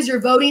 as long as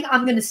you're voting,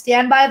 I'm gonna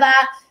stand by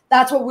that.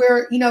 That's what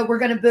we're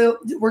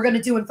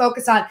gonna do and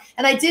focus on.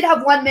 And I did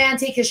have one man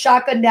take his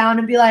shotgun down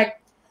and be like,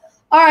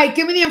 all right,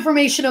 give me the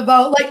information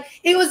about, like,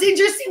 it was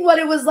interesting what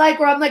it was like,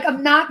 where I'm like,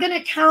 I'm not going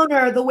to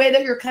counter the way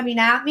that you're coming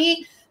at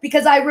me,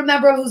 because I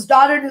remember whose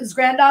daughter and whose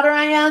granddaughter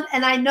I am.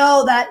 And I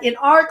know that in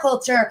our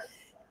culture,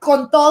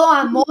 con todo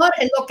amor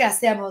es lo que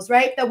hacemos,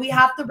 right? That we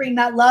have to bring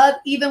that love,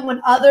 even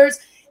when others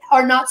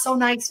are not so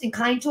nice and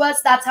kind to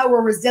us. That's how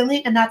we're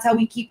resilient, and that's how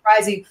we keep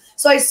rising.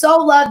 So I so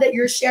love that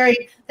you're sharing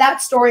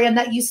that story and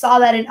that you saw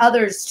that in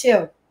others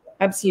too.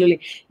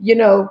 Absolutely. You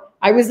know,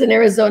 I was in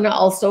Arizona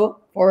also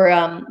for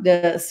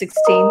the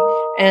 16,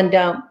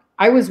 and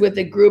I was with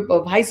a group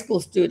of high school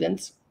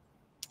students,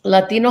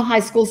 Latino high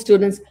school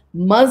students,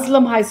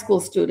 Muslim high school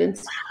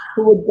students,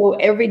 who would go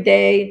every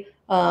day.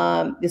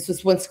 This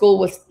was when school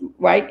was,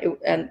 right?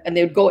 And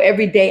they would go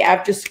every day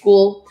after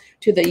school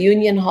to the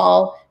Union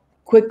Hall,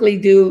 quickly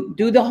do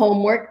the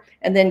homework,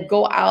 and then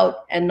go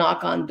out and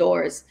knock on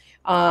doors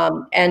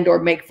and or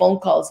make phone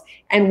calls.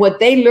 And what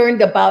they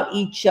learned about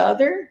each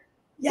other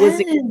was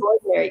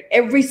extraordinary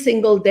every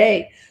single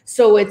day.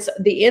 So it's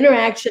the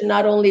interaction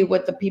not only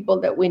with the people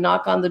that we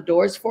knock on the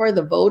doors for,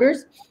 the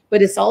voters,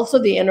 but it's also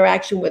the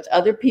interaction with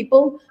other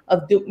people.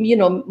 You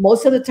know,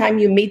 most of the time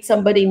you meet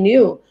somebody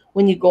new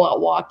when you go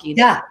out walking.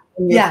 Yeah.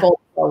 And you're phone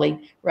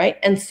calling, right?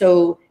 And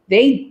so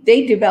they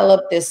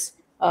developed this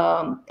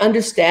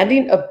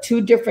understanding of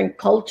 2 different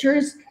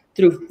cultures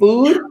through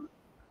food.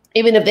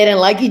 Even if they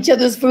didn't like each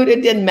other's food,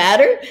 it didn't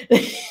matter.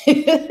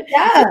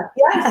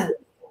 Yeah.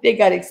 They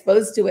got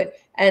exposed to it.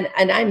 And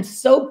I'm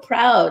so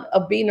proud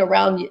of being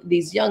around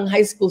these young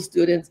high school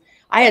students.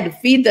 I had to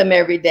feed them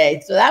every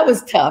day, so that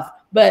was tough.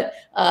 But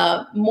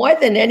more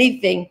than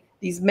anything,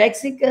 these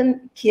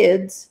Mexican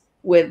kids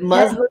with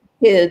Muslim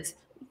kids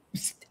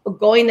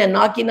going and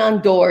knocking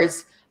on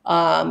doors,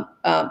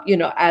 you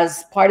know,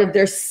 as part of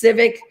their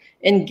civic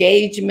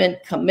engagement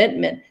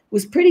commitment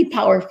was pretty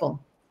powerful.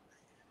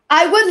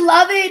 I would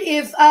love it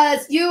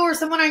if you or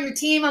someone on your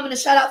team, I'm going to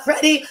shout out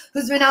Freddie,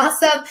 who's been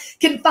awesome,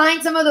 can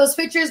find some of those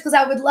pictures, because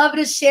I would love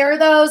to share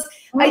those.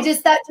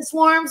 that just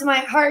warms my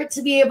heart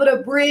to be able to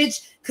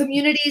bridge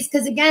communities.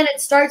 Because again,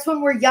 it starts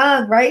when we're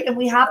young, right? And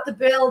we have to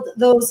build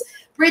those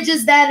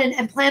bridges then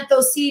and plant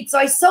those seeds. So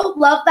I so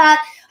love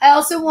that. I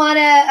also want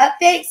to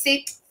thank,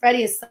 see,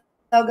 Freddie is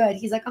so good.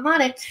 He's like, I'm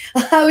on it,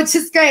 which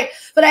is great.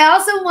 But I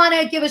also want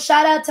to give a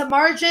shout out to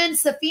Margin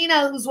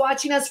Safina, who's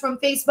watching us from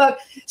Facebook.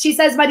 She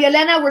says, Maria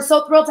Elena, we're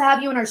so thrilled to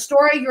have you in our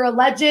story. You're a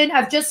legend.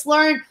 I've just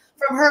learned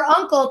from her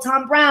uncle,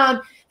 Tom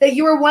Brown, that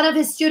you were one of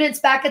his students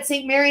back at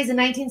St. Mary's in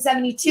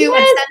 1972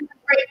 and sent some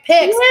great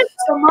pics.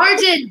 So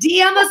Margin,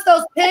 DM us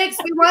those pics.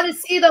 We want to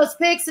see those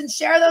pics and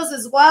share those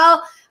as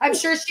well. I'm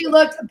sure she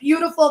looked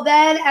beautiful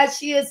then as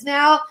she is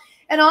now.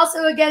 And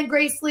also, again,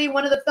 Grace Lee,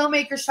 one of the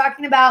filmmakers,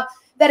 talking about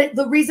that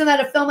the reason that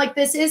a film like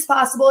this is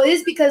possible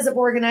is because of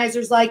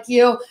organizers like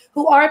you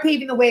who are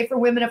paving the way for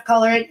women of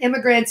color and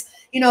immigrants,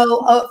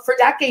 for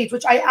decades,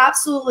 which I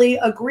absolutely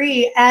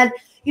agree. And,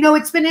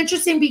 it's been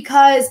interesting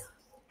because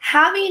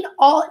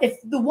if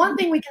the one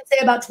thing we can say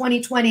about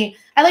 2020,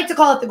 I like to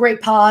call it the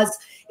great pause,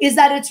 is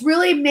that it's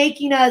really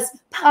making us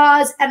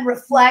pause and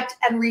reflect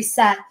and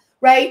reset,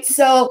 right?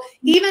 So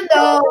even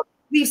though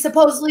we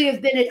supposedly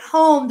have been at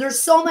home,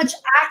 there's so much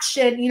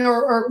action,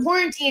 or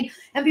quarantine,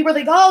 and people are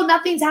like, oh,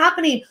 nothing's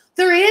happening.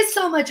 There is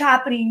so much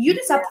happening. You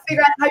just have to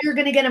figure out how you're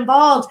going to get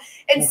involved.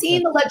 And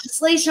seeing the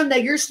legislation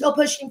that you're still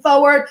pushing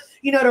forward,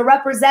 to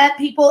represent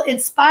people in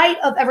spite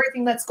of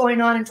everything that's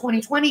going on in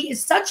 2020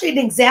 is such an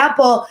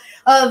example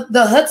of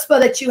the chutzpah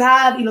that you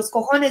have, y los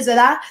cojones,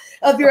 ¿verdad?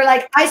 Of you're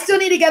like, I still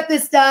need to get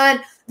this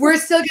done. We're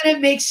still going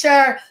to make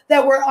sure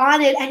that we're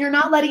on it, and you're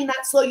not letting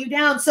that slow you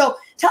down. So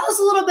tell us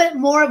a little bit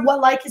more of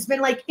what life has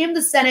been like in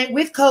the Senate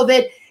with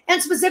COVID,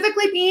 and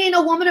specifically being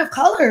a woman of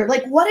color.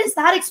 Like, what has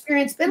that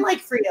experience been like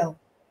for you?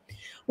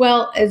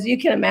 Well, as you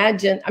can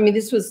imagine, I mean,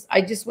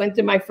 I just went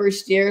through my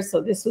first year,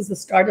 so this was the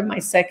start of my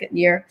second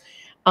year.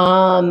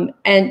 And,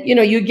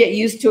 you get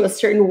used to a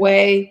certain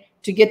way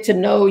to get to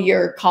know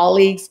your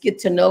colleagues, get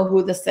to know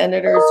who the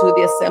senators, who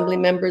the assembly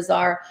members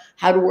are,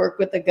 how to work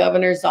with the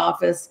governor's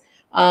office.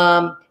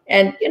 I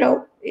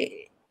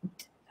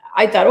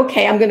thought,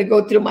 okay, I'm going to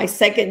go through my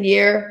second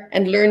year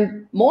and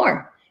learn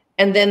more.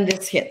 And then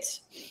this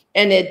hits,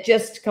 and it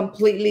just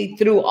completely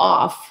threw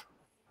off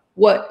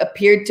what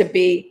appeared to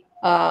be,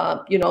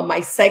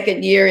 my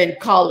second year in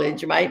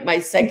college, right? My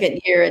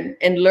second year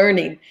in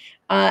learning.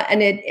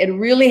 And it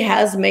really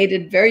has made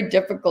it very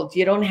difficult.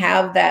 You don't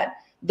have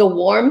the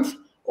warmth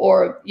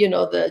or,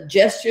 the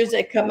gestures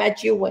that come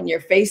at you when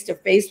you're face to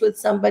face with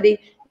somebody.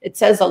 It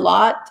says a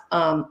lot.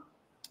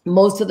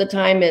 Most of the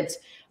time it's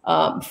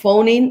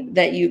phoning,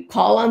 that you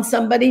call on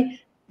somebody.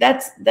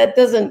 That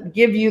doesn't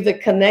give you the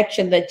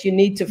connection that you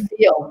need to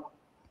feel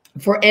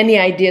for any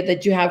idea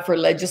that you have for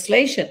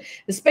legislation,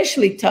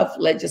 especially tough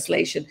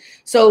legislation.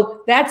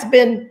 So that's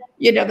been,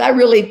 that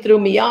really threw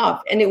me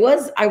off. And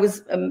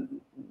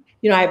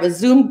I have a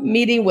Zoom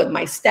meeting with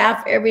my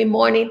staff every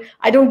morning.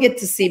 I don't get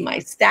to see my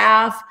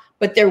staff,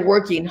 but they're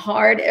working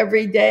hard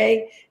every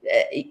day.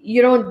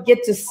 You don't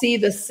get to see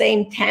the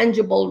same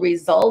tangible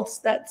results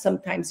that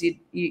sometimes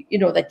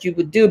that you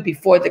would do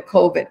before the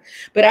COVID.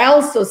 But I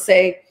also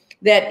say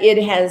that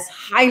it has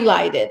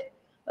highlighted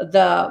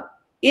the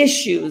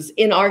issues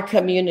in our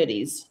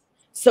communities.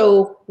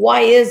 So why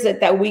is it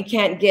that we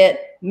can't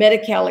get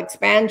Medi-Cal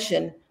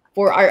expansion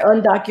for our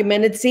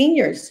undocumented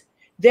seniors?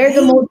 They're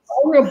the most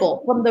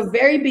vulnerable from the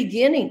very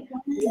beginning.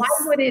 Why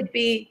would it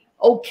be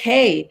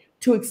okay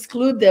to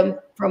exclude them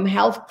from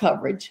health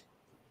coverage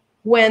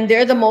when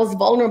they're the most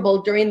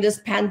vulnerable during this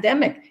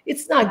pandemic?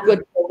 It's not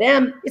good for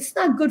them. It's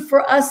not good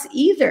for us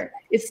either.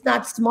 It's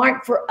not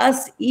smart for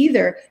us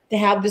either to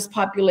have this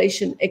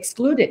population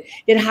excluded.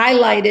 It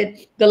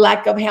highlighted the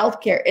lack of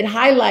health care. It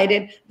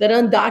highlighted that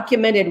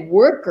undocumented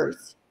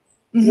workers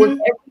work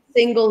every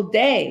single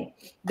day,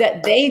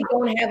 that they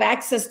don't have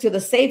access to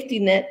the safety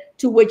net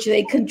to which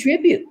they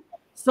contribute.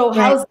 So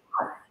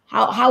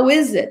how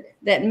is it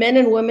that men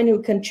and women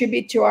who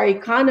contribute to our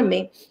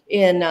economy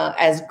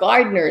as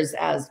gardeners,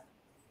 as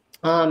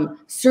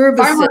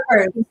services,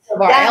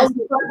 of our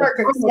elderly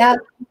workers,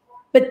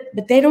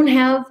 but they don't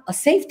have a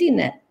safety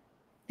net.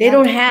 They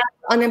don't have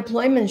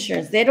unemployment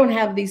insurance. They don't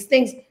have these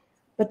things,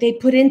 but they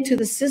put into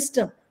the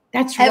system.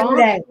 That's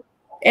wrong.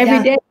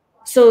 Every day.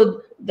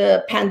 So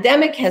the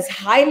pandemic has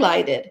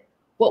highlighted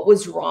what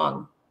was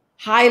wrong,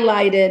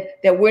 highlighted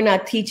that we're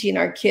not teaching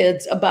our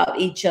kids about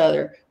each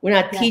other. We're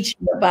not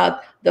teaching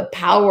about the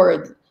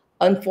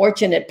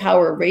unfortunate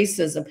power of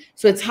racism.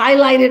 So it's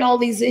highlighted all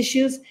these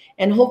issues,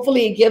 and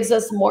hopefully it gives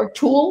us more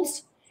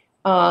tools,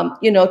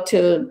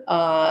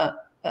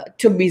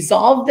 to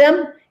resolve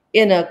them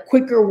in a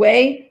quicker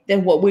way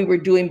than what we were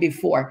doing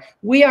before.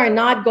 We are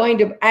not going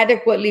to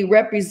adequately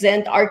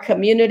represent our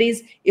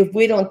communities if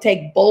we don't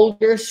take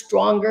bolder,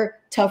 stronger,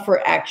 tougher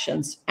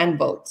actions and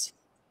votes.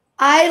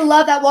 I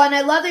love that one.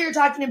 I love that you're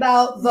talking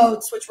about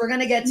votes, which we're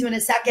going to get to in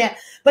a second.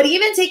 But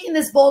even taking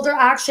this bolder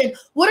action,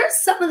 what are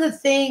some of the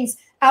things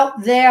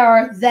out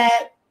there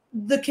that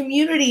the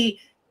community,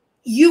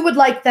 you would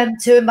like them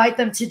to invite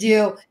them to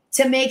do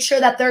to make sure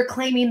that they're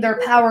claiming their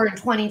power in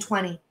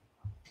 2020?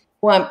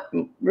 Well,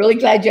 I'm really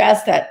glad you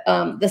asked that.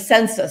 The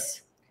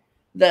census.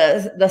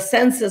 The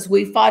census,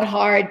 we fought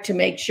hard to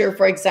make sure,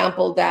 for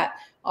example, that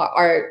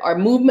our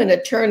movement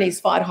attorneys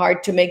fought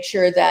hard to make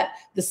sure that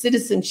the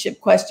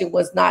citizenship question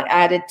was not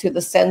added to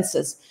the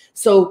census.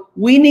 So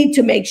we need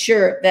to make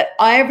sure that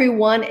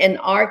everyone in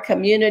our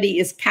community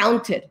is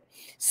counted.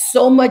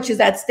 So much is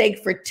at stake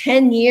for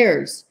 10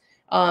 years.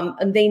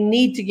 And they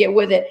need to get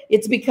with it.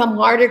 It's become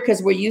harder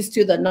because we're used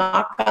to the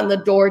knock on the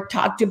door,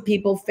 talk to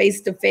people face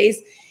to face.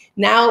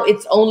 Now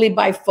it's only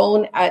by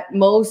phone at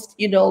most,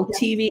 you know,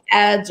 TV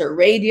ads or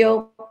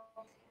radio.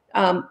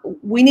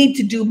 We need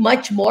to do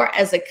much more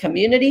as a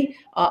community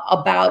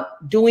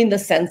about doing the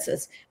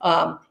census.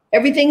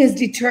 Everything is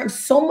determined,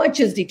 so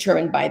much is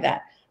determined by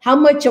that. How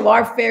much of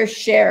our fair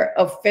share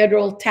of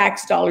federal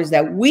tax dollars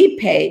that we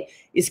pay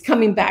is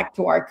coming back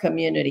to our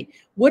community?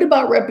 What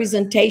about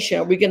representation?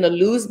 Are we going to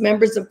lose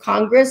members of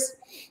Congress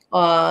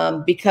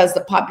because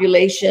the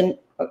population,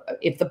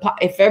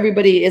 if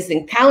everybody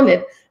isn't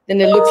counted, then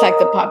it looks like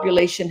the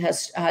population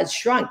has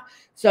shrunk.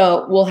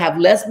 So we'll have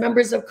less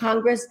members of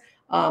Congress.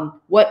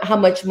 How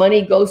much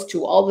money goes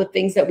to all the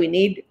things that we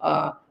need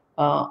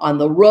on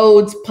the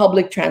roads,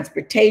 public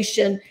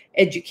transportation,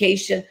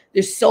 education?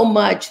 There's so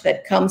much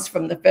that comes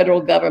from the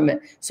federal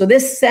government. So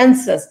this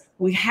census,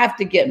 we have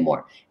to get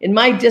more. In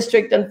my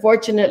district,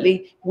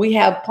 unfortunately, we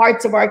have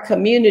parts of our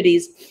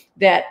communities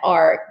that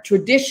are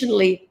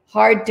traditionally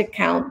hard to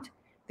count.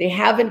 They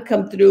haven't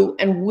come through,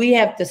 and we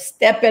have to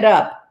step it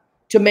up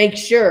to make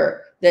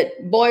sure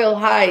that Boyle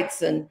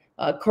Heights and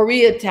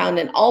Koreatown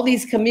and all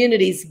these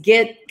communities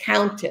get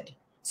counted.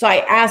 So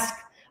I ask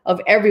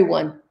of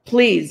everyone,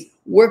 please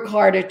work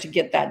harder to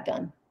get that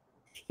done.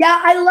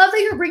 Yeah, I love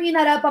that you're bringing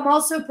that up. I'm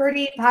also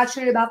pretty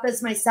passionate about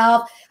this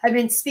myself. I've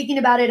been speaking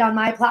about it on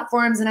my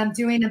platforms, and I'm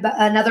doing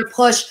another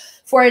push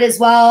for it as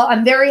well.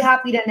 I'm very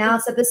happy to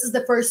announce that this is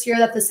the first year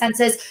that the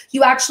census,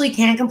 you actually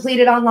can complete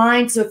it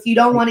online. So if you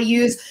don't want to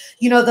use,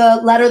 you know, the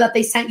letter that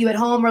they sent you at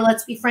home, or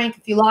let's be frank,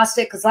 if you lost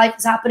it because life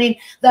is happening,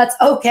 that's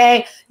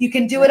okay. You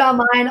can do it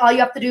online. All you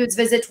have to do is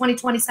visit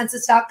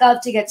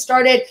 2020census.gov to get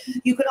started.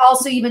 You can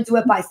also even do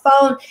it by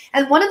phone.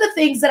 And one of the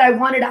things that I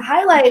wanted to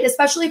highlight,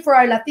 especially for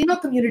our Latino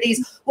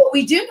communities, what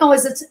we do know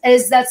is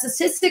that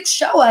statistics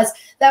show us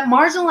that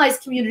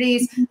marginalized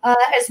communities,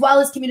 as well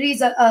as communities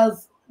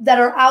that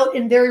are out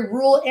in very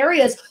rural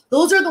areas,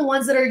 those are the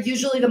ones that are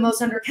usually the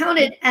most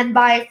undercounted, and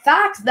by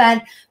fact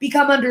then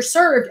become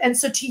underserved. And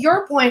so to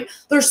your point,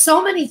 there's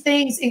so many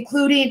things,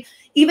 including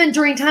even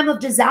during time of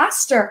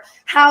disaster,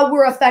 how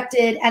we're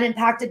affected and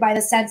impacted by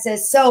the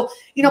census. So,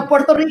 you know,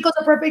 Puerto Rico is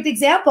a perfect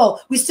example.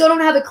 We still don't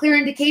have a clear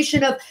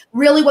indication of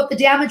really what the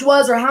damage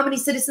was or how many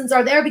citizens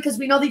are there, because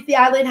we know that the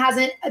island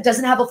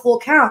doesn't have a full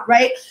count,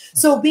 right?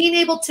 So being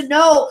able to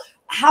know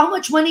how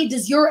much money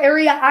does your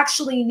area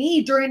actually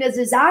need during a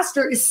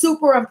disaster is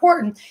super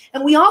important.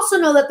 And we also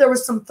know that there were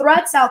some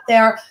threats out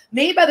there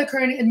made by the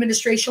current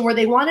administration where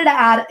they wanted to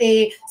add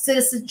a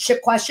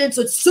citizenship question.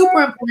 So it's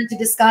super important to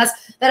discuss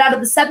that out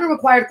of the 7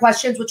 required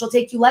questions, which will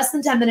take you less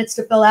than 10 minutes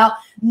to fill out,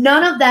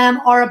 none of them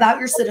are about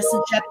your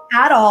citizenship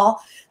at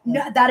all.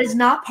 No, that is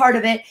not part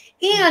of it.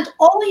 And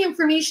all the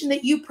information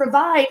that you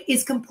provide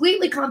is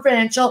completely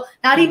confidential.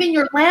 Not even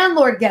your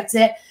landlord gets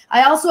it.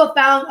 I also have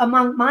found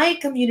among my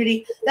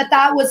community that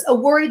was a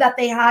worry that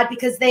they had,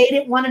 because they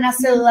didn't want to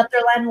necessarily let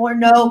their landlord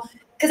know,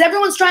 because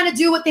everyone's trying to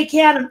do what they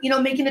can, you know,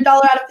 making $1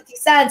 out of 50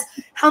 cents.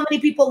 How many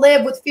people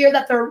live with fear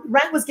that their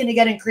rent was going to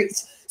get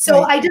increased?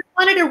 So I just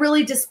wanted to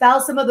really dispel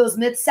some of those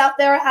myths out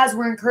there as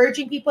we're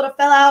encouraging people to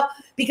fill out,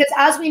 because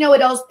as we know,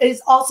 it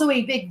is also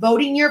a big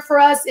voting year for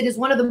us. It is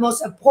one of the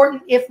most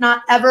important, if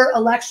not ever,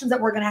 elections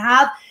that we're going to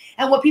have.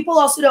 And what people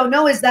also don't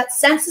know is that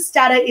census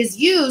data is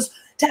used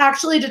to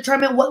actually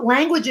determine what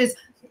languages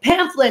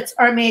pamphlets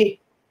are made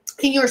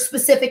in your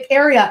specific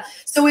area.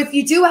 So if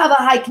you do have a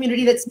high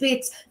community that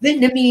speaks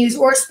Vietnamese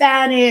or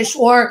Spanish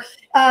or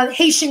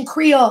Haitian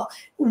Creole,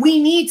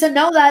 we need to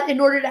know that in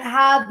order to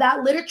have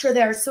that literature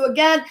there. So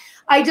again,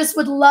 I just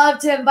would love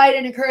to invite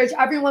and encourage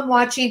everyone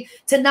watching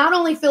to not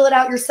only fill it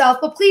out yourself,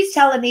 but please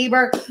tell a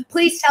neighbor,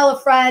 please tell a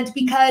friend,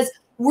 because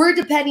we're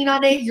depending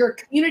on it. Your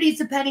community's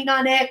depending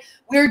on it.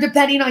 We're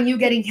depending on you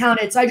getting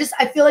counted. So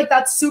I feel like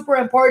that's super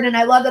important. And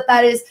I love that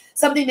that is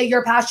something that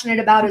you're passionate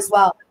about as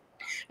well.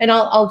 And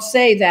I'll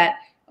say that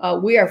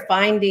we are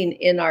finding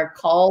in our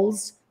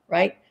calls,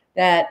 right,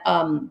 that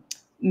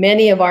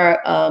many of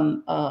our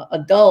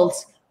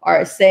adults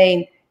are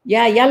saying,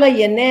 yeah, ya la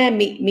llené,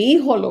 mi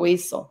hijo lo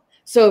hizo.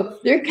 So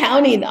they're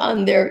counting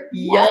on their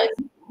young,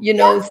 you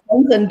know,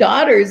 sons and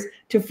daughters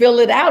to fill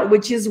it out,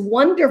 which is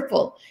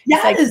wonderful.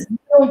 Yes. It's like, you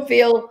don't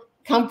feel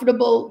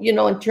comfortable, you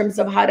know, in terms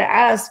of how to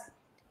ask,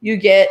 you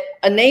get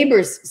a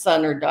neighbor's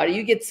son or daughter,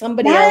 you get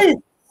somebody else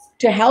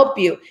to help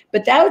you.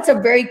 But that's a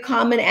very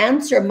common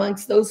answer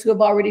amongst those who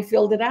have already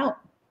filled it out.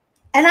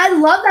 And I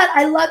love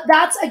that.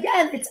 That's,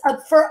 again, it's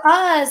for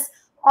us,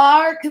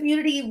 our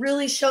community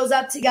really shows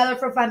up together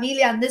for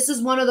familia. And this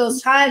is one of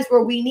those times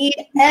where we need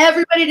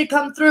everybody to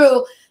come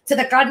through to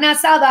the carne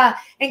asada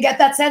and get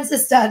that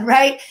census done,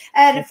 right?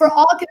 And for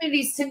all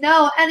communities to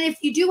know. And if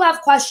you do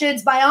have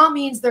questions, by all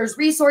means, there's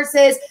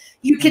resources.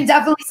 You can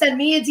definitely send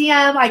me a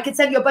DM. I can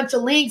send you a bunch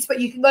of links, but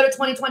you can go to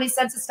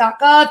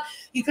 2020census.gov.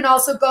 You can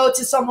also go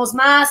to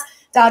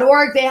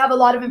somosmas.org. They have a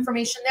lot of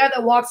information there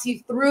that walks you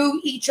through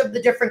each of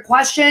the different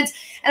questions.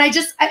 And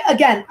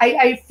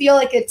I feel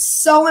like it's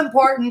so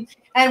important,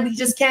 and we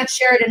just can't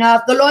share it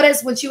enough.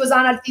 Dolores, when she was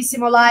on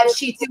Altissimo Live,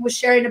 she too was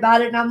sharing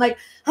about it. And I'm like,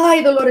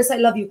 hi, Dolores, I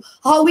love you.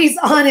 Always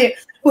on it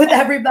with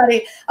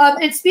everybody.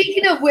 And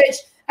speaking of which,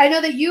 I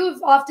know that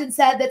you've often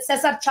said that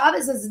Cesar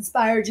Chavez has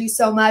inspired you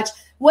so much.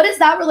 What has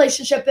that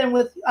relationship been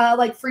with,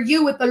 like for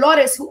you with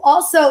Dolores, who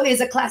also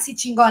is a classy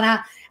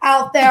chingona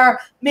out there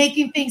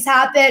making things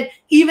happen,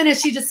 even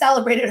as she just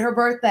celebrated her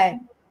birthday?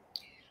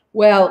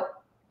 Well,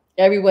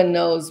 everyone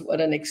knows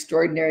what an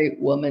extraordinary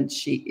woman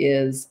she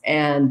is.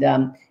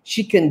 And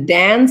she can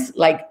dance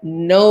like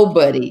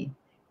nobody.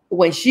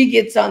 When she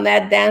gets on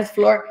that dance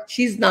floor,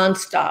 she's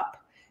nonstop.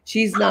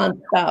 She's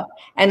nonstop.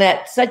 And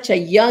at such a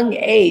young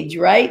age,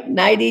 right?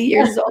 90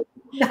 years old.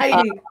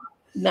 90.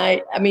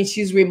 I mean,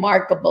 she's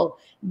remarkable.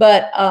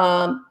 But,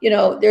 you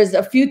know, there's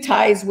a few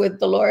ties with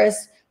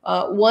Dolores.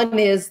 One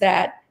is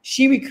that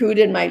she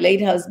recruited my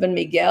late husband,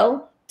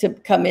 Miguel, to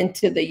come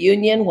into the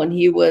union when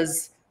he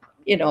was,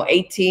 you know,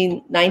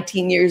 18,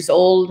 19 years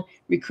old,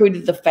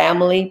 recruited the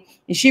family.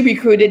 And she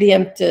recruited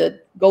him to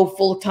go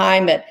full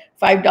time at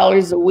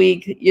 $5 a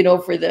week, you know,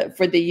 for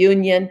the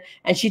union.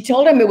 And she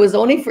told him it was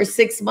only for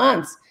 6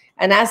 months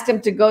and asked him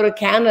to go to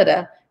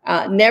Canada.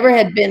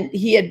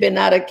 He had been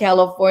out of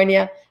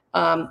California.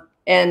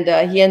 And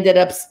he ended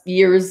up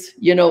years,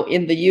 you know,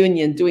 in the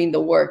union doing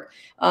the work.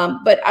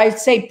 But I'd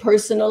say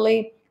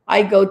personally,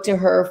 I go to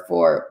her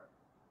for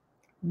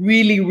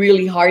really,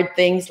 really hard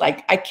things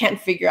like I can't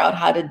figure out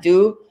how to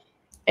do.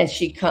 And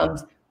she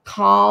comes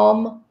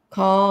calm,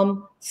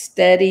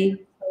 steady,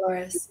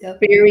 Dolores,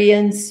 yep.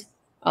 experience,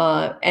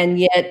 and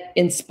yet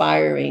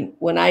inspiring.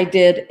 When I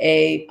did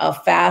a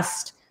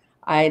fast,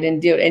 I didn't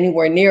do it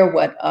anywhere near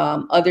what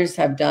others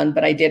have done,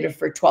 but I did it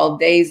for 12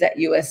 days at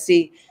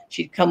USC.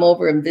 She'd come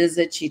over and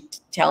visit. She'd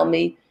tell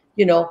me,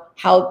 you know,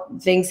 how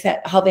they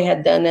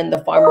had done in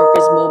the farm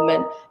workers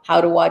movement,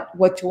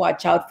 what to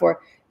watch out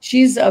for.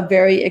 She's a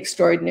very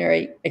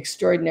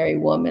extraordinary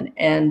woman.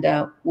 And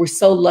we're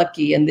so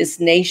lucky in this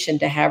nation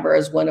to have her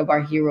as one of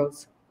our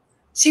heroes.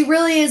 She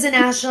really is a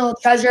national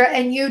treasure.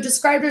 And you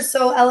described her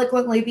so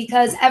eloquently,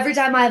 because every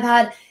time I've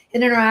had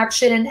an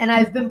interaction and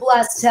I've been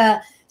blessed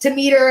to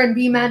meet her and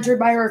be mentored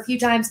by her a few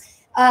times,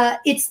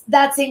 it's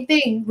that same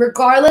thing.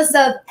 Regardless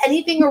of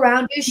anything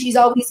around you, she's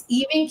always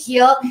even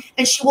keel,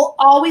 and she will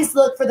always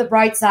look for the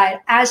bright side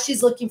as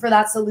she's looking for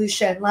that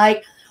solution.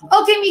 Like,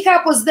 okay,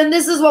 mija, pues then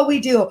this is what we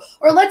do,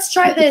 or let's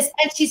try this.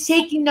 And she's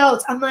taking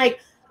notes. I'm like,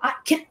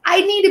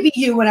 I need to be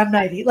you when I'm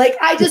 90. Like,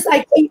 I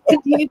keep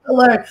continuing to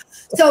learn.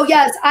 So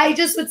yes, I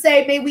just would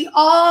say, may we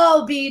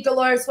all be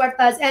Dolores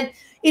Huertas. And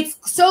it's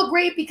so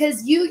great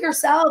because you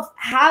yourself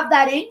have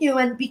that in you.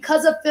 And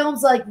because of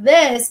films like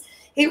this,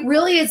 it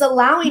really is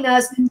allowing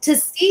us to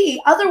see.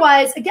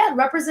 Otherwise, again,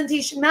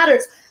 representation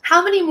matters.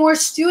 How many more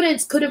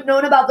students could have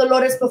known about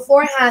Dolores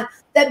beforehand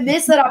that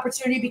missed that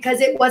opportunity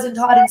because it wasn't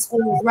taught in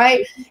schools,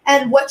 right?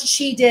 And what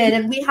she did.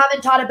 And we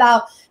haven't taught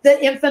about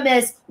the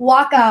infamous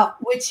walkout,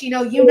 which, you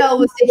know,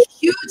 was a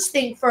huge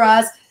thing for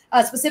us,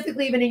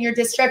 specifically even in your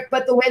district,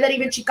 but the way that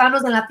even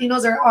Chicanos and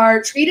Latinos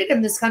are treated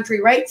in this country,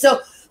 right?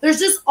 So there's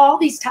just all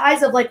these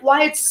ties of like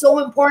why it's so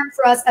important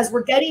for us as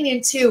we're getting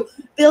into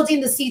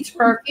building the seeds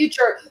for our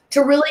future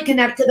to really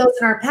connect to those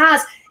in our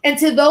past and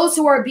to those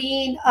who are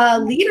being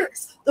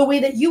leaders the way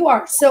that you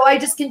are. So I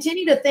just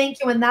continue to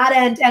thank you in that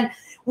end. And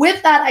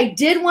with that, I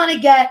did want to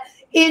get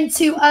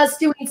into us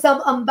doing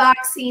some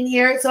unboxing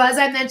here. So as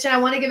I mentioned, I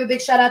want to give a big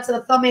shout out to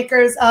the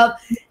filmmakers of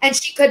And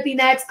She Could Be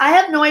Next. I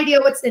have no idea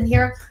what's in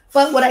here,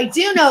 but what I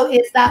do know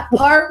is that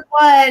part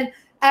 1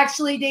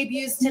 actually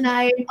debuts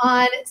tonight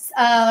on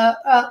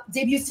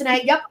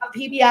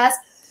PBS.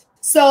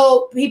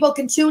 So people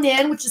can tune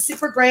in, which is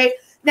super great.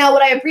 Now,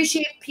 what I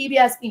appreciate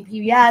PBS being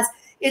PBS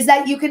is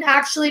that you can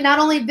actually not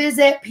only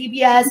visit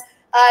PBS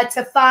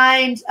to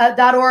find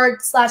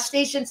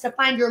 .org/stations to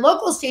find your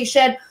local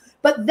station,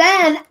 but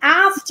then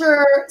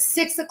after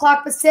 6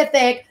 o'clock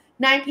Pacific,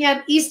 9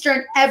 p.m.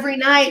 Eastern every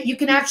night, you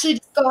can actually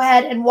just go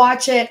ahead and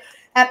watch it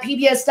at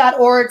pbs.org/POV.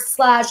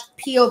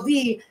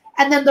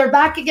 And then they're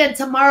back again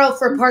tomorrow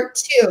for part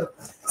 2.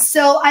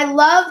 So I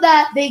love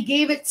that they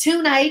gave it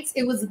 2 nights.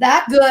 It was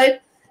that good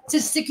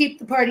just to keep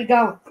the party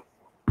going.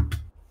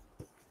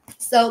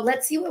 So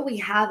let's see what we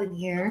have in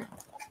here.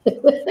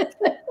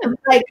 I'm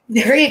like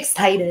very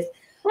excited.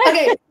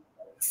 Okay.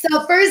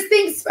 So first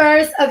things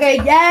first. Okay.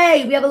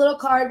 Yay. We have a little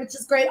card, which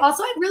is great.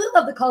 Also, I really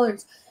love the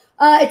colors.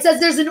 It says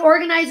there's an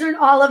organizer in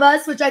all of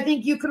us, which I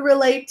think you could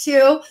relate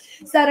to,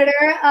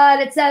 Senator. And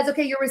it says,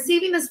 okay, you're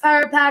receiving this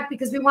power pack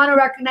because we want to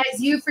recognize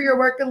you for your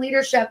work and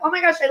leadership. Oh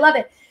my gosh, I love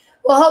it.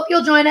 We'll hope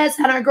you'll join us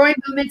on our growing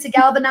movement to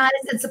galvanize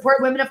and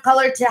support women of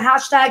color to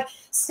hashtag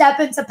step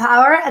into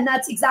power. And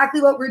that's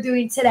exactly what we're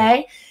doing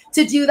today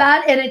to do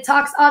that. And it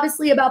talks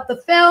obviously about the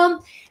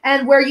film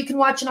and where you can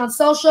watch it on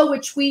social,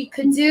 which we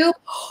could do.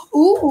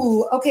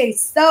 Ooh, okay.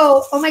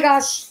 So, oh my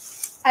gosh,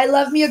 I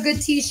love me a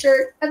good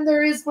t-shirt. And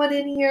there is one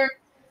in here.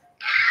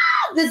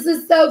 This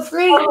is so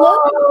great. Look.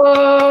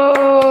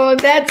 Oh,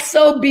 that's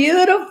so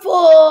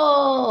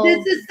beautiful.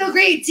 This is so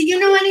great. Do you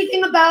know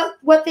anything about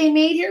what they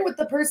made here with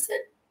the person?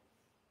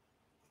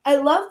 I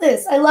love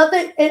this. I love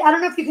that. I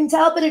don't know if you can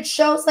tell, but it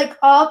shows like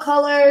all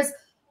colors,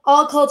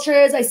 all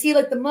cultures. I see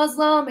like the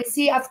Muslim, I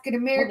see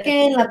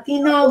African-American,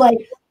 Latino, like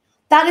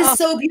that is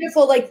so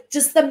beautiful. Like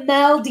just the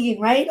melding,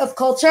 right, of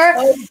culture.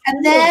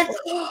 And then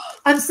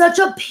I'm such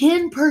a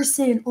pin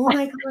person. Oh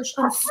my gosh,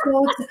 I'm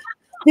so excited.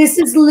 This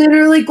is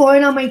literally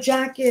going on my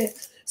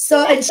jacket.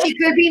 So, and she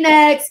could be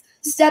next.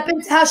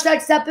 Hashtag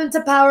step into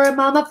power,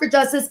 Mama for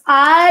Justice.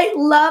 I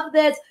love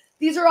this.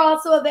 These are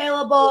also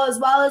available as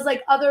well as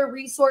like other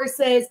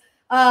resources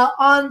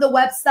on the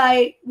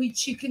website,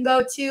 which you can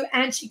go to,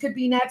 and she could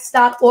be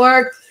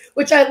next.org,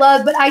 which I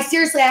love. But I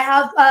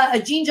have a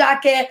jean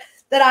jacket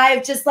that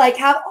I've just like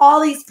have all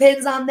these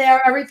pins on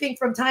there, everything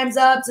from Time's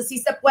Up to Si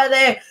Se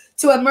Puede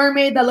to a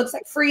mermaid that looks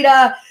like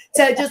Frida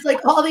to just like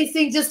all these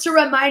things just to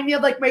remind me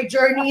of like my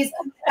journeys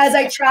as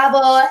I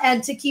travel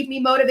and to keep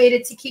me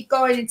motivated to keep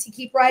going and to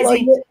keep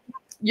rising. Well,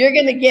 you're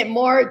going to get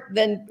more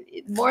than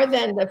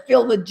to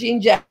fill the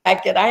jean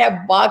jacket. I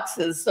have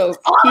boxes, so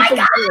keep it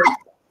going.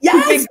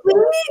 Yes,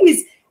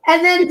 please.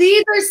 And then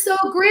these are so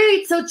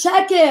great. So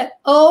check it.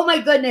 Oh my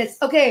goodness.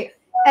 Okay.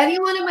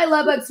 Anyone in my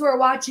love bugs who are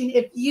watching,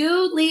 if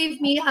you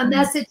leave me a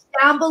message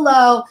down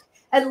below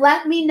and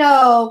let me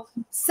know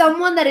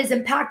someone that has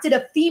impacted,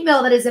 a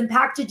female that has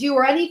impacted you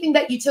or anything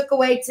that you took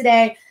away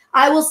today,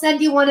 I will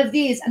send you one of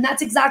these. And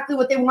that's exactly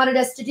what they wanted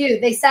us to do.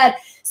 They said,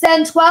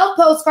 send 12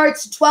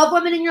 postcards to 12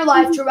 women in your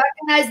life to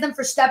recognize them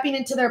for stepping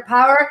into their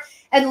power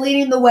and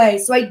leading the way.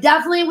 So I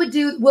definitely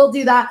will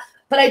do that,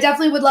 but I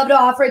definitely would love to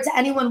offer it to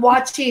anyone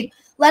watching.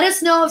 Let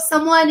us know of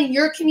someone in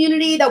your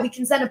community that we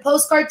can send a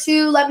postcard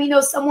to. Let me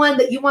know someone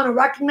that you want to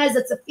recognize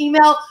that's a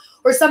female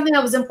or something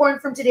that was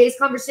important from today's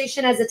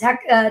conversation as a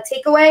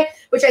takeaway,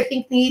 which I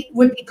think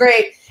would be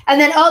great. And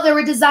then,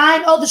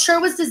 the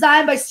shirt was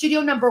designed by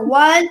Studio Number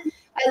 1.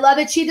 I love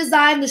it. She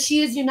designed the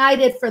She Is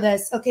United for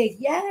this. Okay,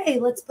 yay.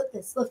 Let's put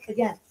this. Look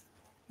again.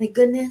 My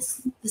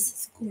goodness, this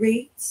is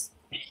great.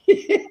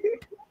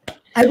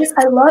 I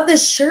love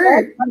this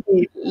shirt.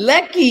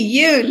 Lucky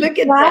you. Look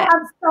at that.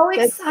 I'm so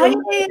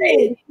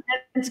excited.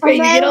 That's great.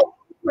 You get all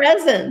the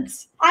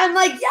presents. I'm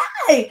like,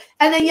 yay.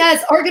 And then,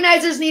 yes,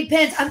 organizers need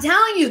pins. I'm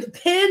telling you, the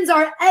pins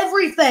are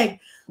everything.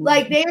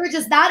 Like, they are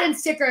just that and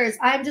stickers.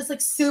 I'm just,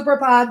 like, super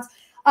pumped,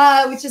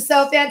 which is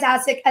so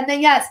fantastic. And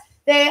then, yes,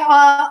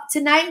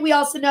 tonight we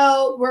also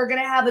know we're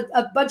going to have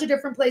a bunch of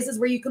different places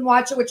where you can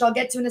watch it, which I'll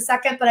get to in a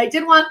second. But I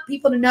did want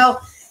people to know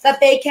that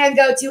they can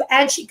go to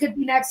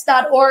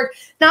andshecouldbenext.org,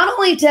 not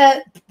only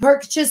to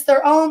purchase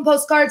their own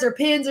postcards or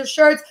pins or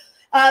shirts,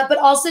 but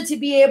also to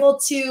be able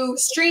to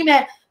stream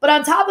it. But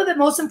on top of it,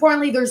 most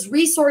importantly, there's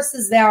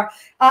resources there.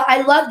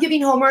 I love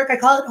giving homework. I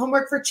call it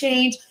homework for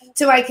change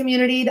to my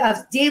community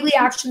of daily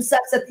action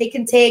steps that they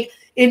can take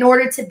in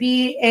order to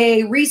be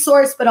a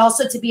resource, but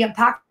also to be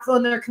impactful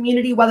in their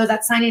community, whether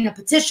that's signing a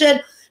petition,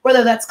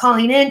 whether that's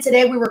calling in.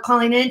 Today, we were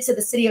calling in to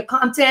the city of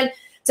Compton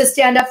to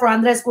stand up for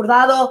Andres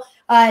Guardado.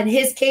 In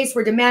his case,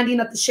 we're demanding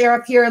that the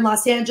sheriff here in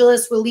Los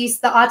Angeles release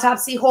the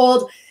autopsy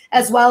hold,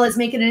 as well as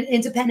make it an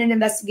independent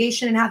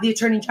investigation and have the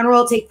attorney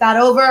general take that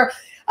over.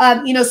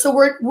 So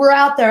we're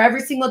out there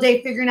every single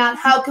day figuring out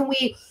how can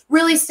we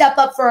really step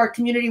up for our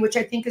community, which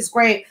I think is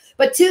great.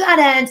 But to that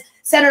end,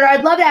 Senator,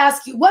 I'd love to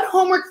ask you, what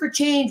homework for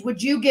change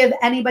would you give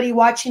anybody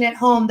watching at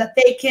home that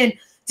they can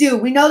do?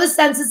 We know the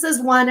census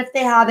is one if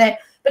they have it,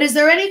 but is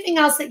there anything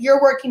else that you're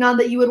working on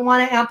that you would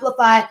want to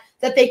amplify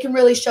that they can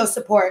really show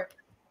support?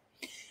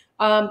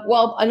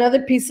 Well,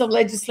 another piece of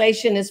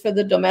legislation is for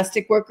the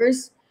domestic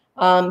workers.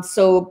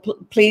 So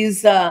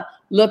please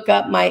look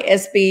up my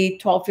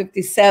SB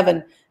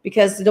 1257,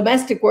 because the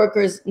domestic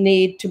workers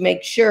need to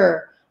make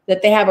sure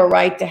that they have a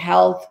right to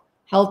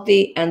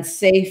healthy and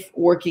safe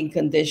working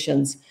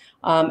conditions.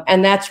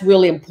 And that's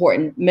really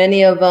important.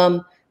 Many of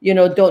them,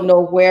 don't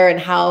know where and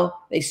how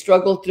they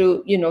struggle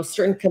through,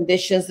 certain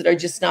conditions that are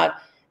just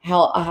not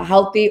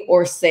healthy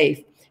or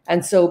safe.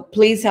 And so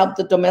please help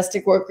the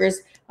domestic workers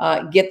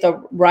get the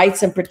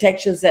rights and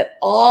protections that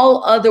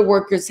all other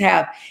workers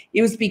have.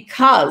 It was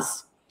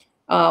because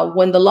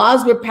when the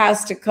laws were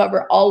passed to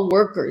cover all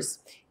workers,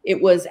 it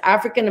was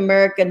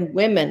African-American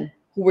women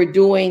who were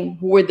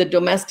the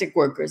domestic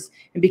workers.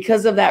 And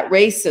because of that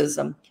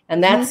racism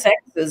and that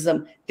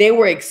sexism, they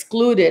were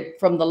excluded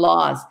from the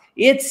laws.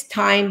 It's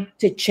time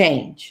to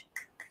change.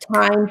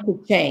 Time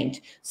to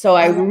change. So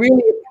I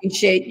really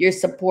appreciate your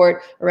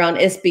support around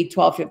SB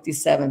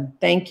 1257.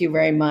 Thank you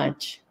very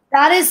much.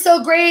 That is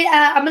so great.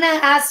 I'm going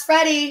to ask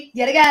Freddie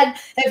yet again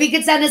if he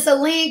could send us a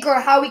link or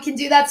how we can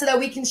do that so that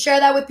we can share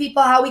that with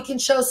people, how we can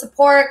show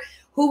support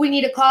who we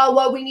need to call,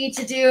 what we need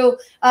to do,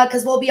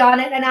 because we'll be on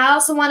it. And I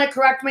also want to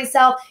correct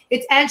myself.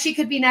 It's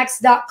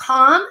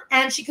andshecouldbenext.com,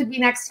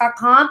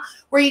 andshecouldbenext.com,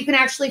 where you can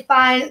actually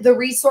find the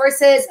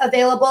resources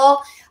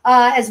available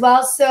as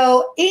well.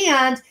 So,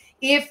 and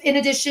if in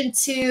addition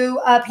to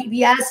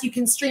PBS, you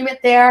can stream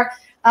it there,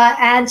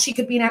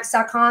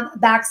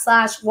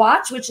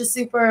 andshecouldbenext.com/watch, which is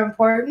super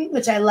important,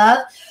 which I love,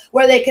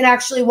 where they can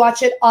actually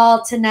watch it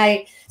all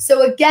tonight.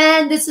 So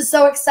again, this is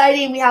so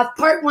exciting. We have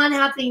part 1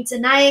 happening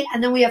tonight,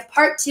 and then we have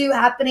part 2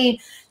 happening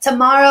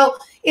tomorrow.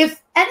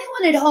 If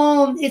anyone at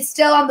home is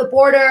still on the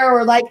border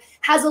or like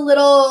has a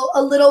little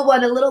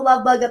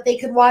love bug that they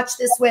could watch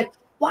this with,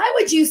 why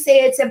would you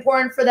say it's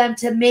important for them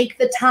to make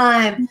the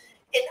time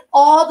in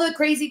all the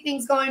crazy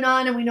things going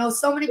on? And we know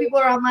so many people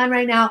are online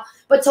right now,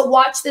 but to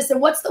watch this, and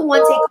what's the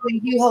one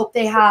takeaway you hope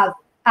they have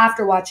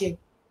after watching?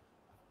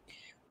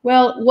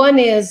 Well, one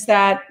is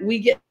that we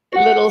get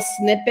little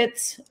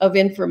snippets of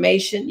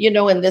information, you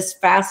know, in this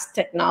fast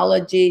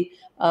technology.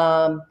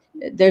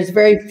 There's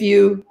very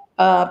few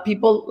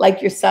people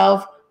like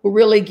yourself who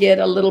really get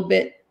a little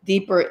bit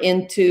deeper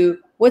into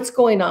what's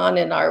going on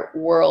in our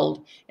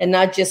world and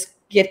not just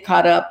get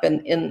caught up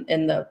in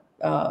the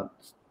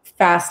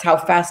how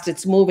fast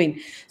it's moving.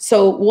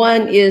 So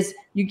one is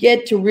you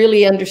get to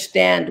really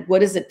understand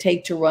what does it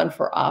take to run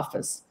for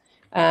office,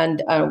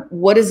 and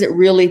what does it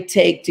really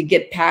take to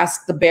get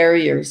past the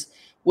barriers?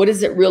 What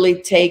does it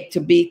really take to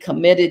be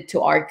committed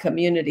to our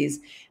communities?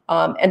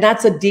 And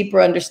that's a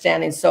deeper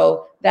understanding.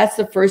 So that's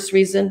the first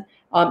reason.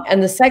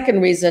 And the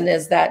second reason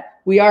is that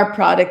we are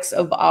products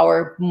of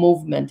our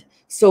movement.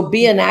 So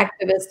be an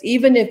activist,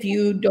 even if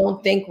you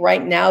don't think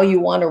right now you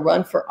want to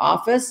run for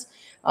office.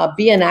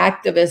 Be an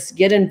activist,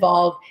 get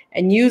involved,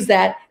 and use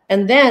that,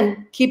 and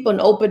then keep an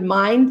open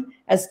mind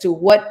as to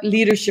what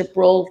leadership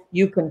role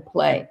you can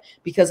play.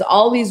 Because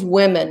all these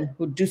women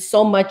who do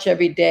so much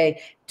every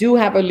day do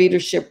have a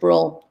leadership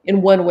role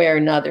in one way or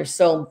another.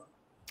 So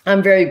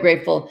I'm very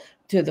grateful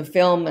to the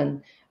film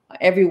and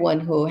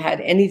everyone who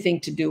had anything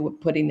to do with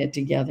putting it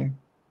together.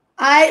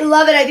 I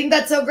love it. I think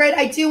that's so great.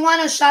 I do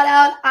want to shout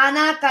out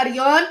Ana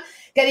Carrión,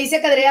 que dice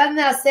que deberían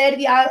de hacer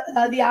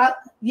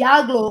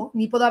diálogo,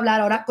 ni puedo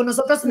hablar ahora, con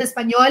nosotros en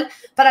español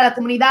para la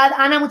comunidad.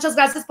 Ana, muchas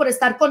gracias por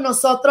estar con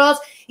nosotros,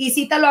 y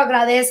sí te lo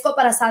agradezco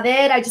para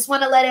saber. I just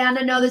want to let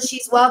Ana know that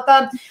she's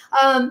welcome.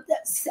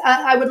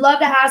 I would love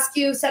to ask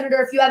you,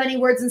 Senator, if you have any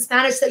words in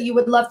Spanish that you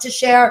would love to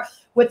share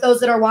with those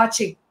that are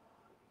watching.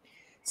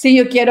 Sí,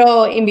 yo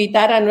quiero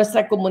invitar a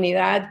nuestra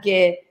comunidad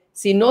que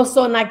si no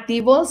son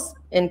activos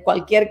en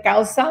cualquier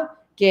causa,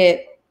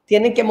 que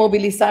tienen que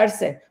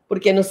movilizarse,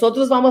 porque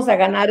nosotros vamos a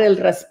ganar el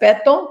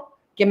respeto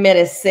que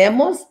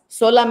merecemos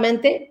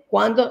solamente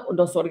cuando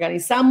nos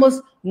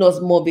organizamos,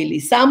 nos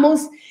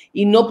movilizamos,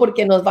 y no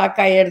porque nos va a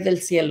caer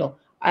del cielo.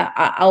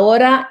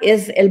 Ahora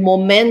es el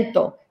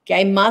momento que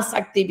hay más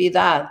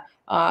actividad,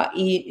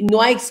 y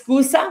no hay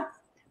excusa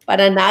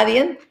para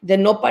nadie de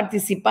no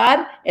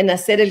participar en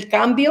hacer el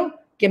cambio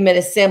que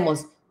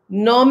merecemos.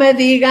 No me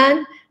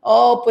digan,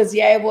 oh, pues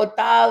ya he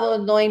votado,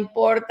 no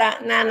importa.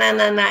 No,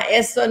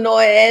 eso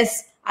no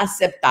es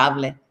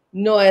aceptable.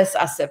 No es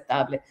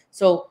aceptable.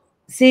 So,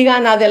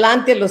 sigan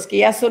adelante los que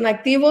ya son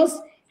activos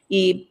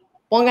y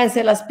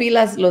pónganse las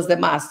pilas los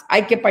demás.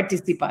 Hay que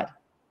participar.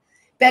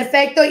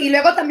 Perfecto. Y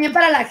luego también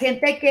para la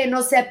gente que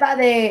no sepa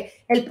de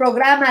el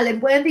programa, ¿le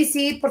pueden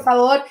decir, por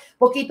favor,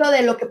 poquito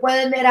de lo que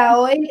pueden ver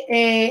hoy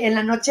en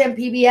la noche en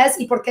PBS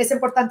y por qué es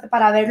importante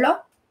para verlo?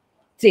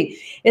 Sí,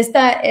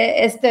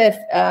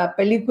 esta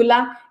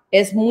película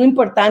es muy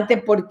importante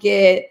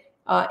porque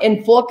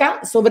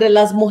enfoca sobre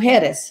las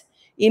mujeres,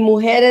 y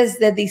mujeres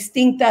de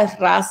distintas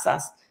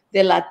razas,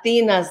 de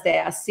latinas, de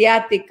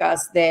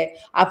asiáticas, de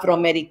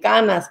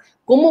afroamericanas,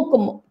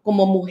 como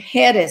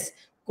mujeres,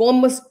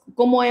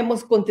 cómo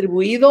hemos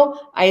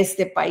contribuido a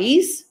este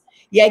país,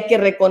 y hay que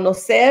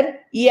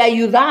reconocer y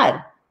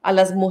ayudar a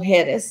las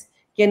mujeres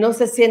que no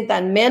se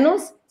sientan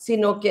menos,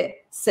 sino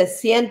que se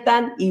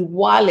sientan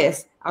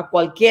iguales a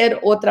cualquier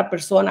otra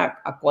persona,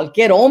 a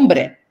cualquier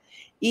hombre,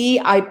 y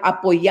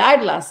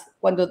apoyarlas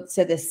cuando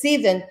se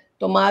deciden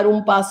tomar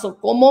un paso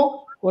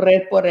como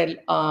correr por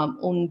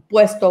un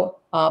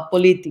puesto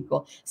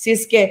político. Así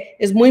es que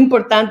es muy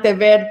importante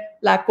ver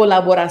la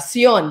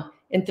colaboración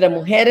entre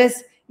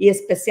mujeres, y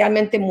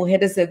especialmente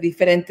mujeres de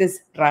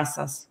diferentes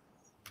razas.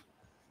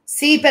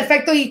 Sí,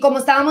 perfecto. Y como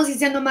estábamos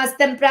diciendo más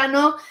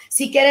temprano,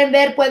 si quieren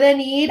ver, pueden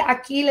ir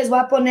aquí. Les voy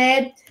a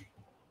poner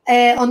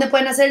donde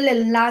pueden hacer el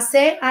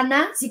enlace,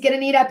 Ana. Si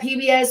quieren ir a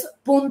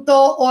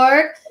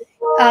pbs.org,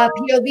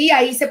 POV,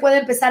 ahí se puede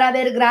empezar a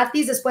ver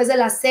gratis después de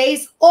las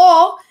 6.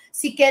 O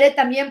si quiere,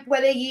 también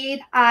puede ir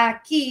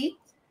aquí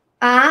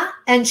a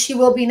And She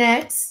Will Be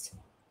Next.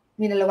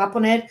 Mire, le voy a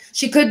poner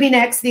She Could Be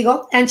Next,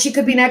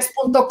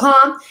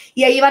 andshecouldbenext.com,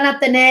 y ahí van a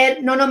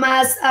tener no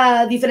nomás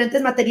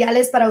diferentes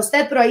materiales para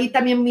usted, pero ahí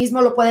también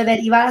mismo lo puede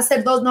ver, y van a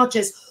ser 2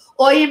 noches.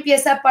 Hoy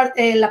empieza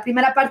la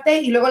primera parte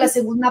y luego la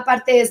segunda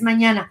parte es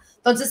mañana.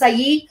 Entonces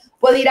allí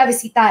puede ir a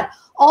visitar.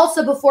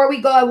 Also, before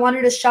we go, I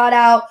wanted to shout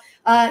out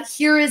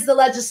Here is the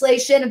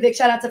legislation. A big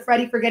shout out to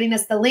Freddie for getting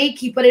us the link.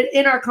 He put it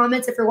in our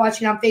comments if you're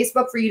watching on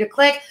Facebook for you to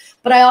click.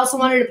 But I also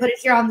wanted to put it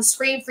here on the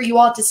screen for you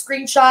all to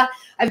screenshot.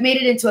 I've made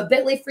it into a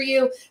bit.ly for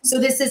you. So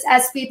this is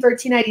SB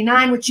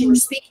 1399, which you were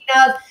speaking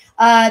of,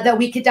 that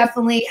we could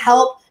definitely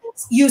help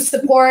you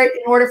support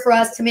in order for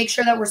us to make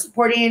sure that we're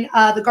supporting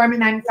the garment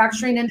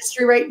manufacturing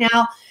industry right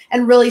now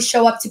and really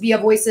show up to be a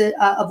voice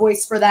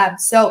for them.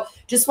 So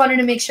just wanted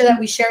to make sure that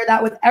we share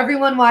that with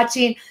everyone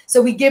watching,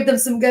 so we give them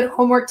some good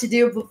homework to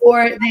do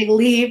before they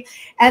leave.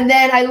 And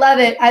then I love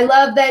it. I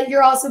love that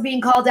you're also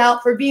being called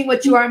out for being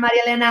what you are,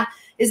 Maria Elena,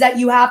 is that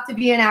you have to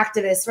be an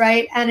activist,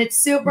 right? And it's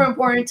super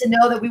important to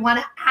know that we want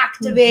to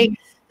activate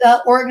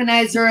the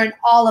organizer and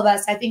all of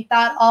us. I think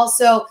that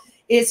also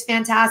is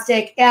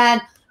fantastic.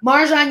 And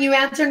Marjan, you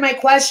answered my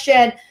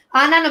question.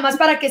 Ana, nomás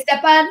para que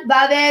sepan,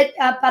 va a haber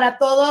para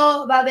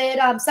todo, va a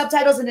haber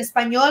subtitles in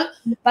español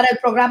para el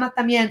programa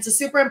también. So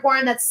super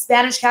important that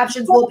Spanish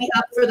captions will be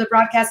up for the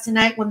broadcast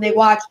tonight when they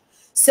watch.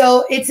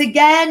 So it's,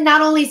 again,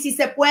 not only si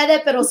se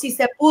puede, pero si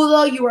se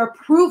pudo. You are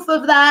proof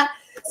of that.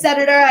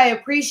 Senator, I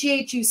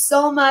appreciate you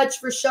so much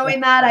for showing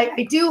that.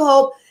 I do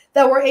hope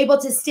that we're able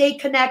to stay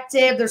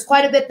connected. There's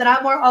quite a bit that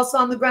I'm also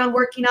on the ground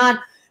working on,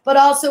 but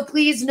also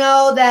please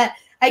know that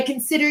I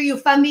consider you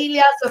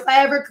familia. So if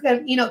I ever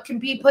can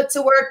be put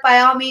to work,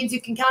 by all means,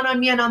 you can count on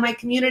me and on my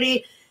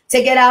community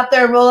to get out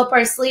there and roll up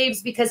our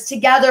sleeves, because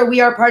together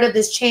we are part of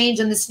this change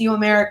and this new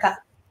America.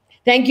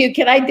 Thank you.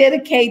 Can I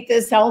dedicate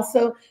this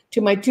also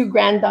to my two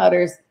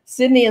granddaughters,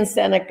 Sydney and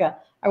Seneca?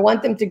 I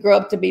want them to grow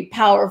up to be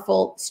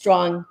powerful,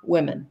 strong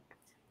women.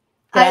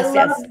 Gracias.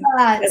 I love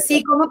that.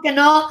 Sí, como que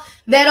no.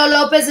 Vero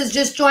Lopez has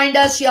just joined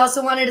us. She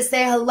also wanted to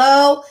say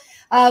hello,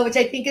 which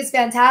I think is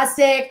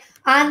fantastic.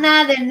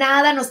 Ana, de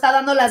nada, nos está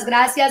dando las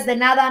gracias. De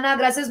nada, Ana,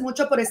 gracias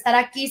mucho por estar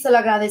aquí. Se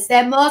lo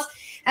agradecemos.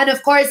 And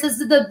of course, this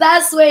is the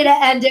best way to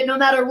end it. No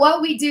matter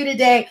what we do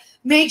today,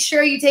 make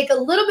sure you take a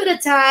little bit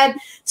of time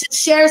to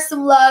share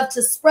some love,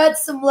 to spread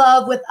some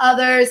love with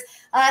others.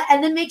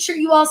 And then make sure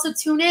you also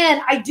tune in.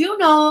 I do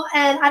know,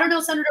 and I don't know,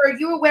 Senator, are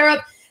you aware of,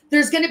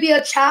 there's going to be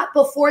a chat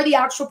before the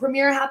actual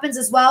premiere happens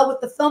as well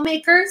with the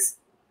filmmakers?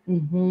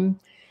 Mm-hmm.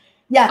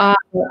 Yeah.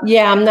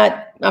 Yeah, I'm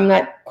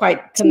not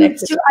quite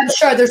connected. I'm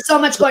sure there's so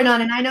much going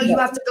on, and I know you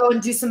have to go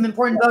and do some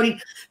important voting.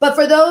 But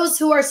for those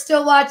who are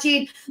still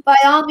watching, by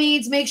all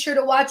means, make sure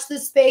to watch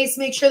this space.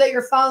 Make sure that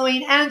you're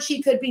following And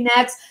She Could Be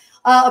Next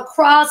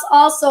across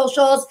all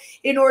socials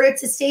in order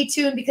to stay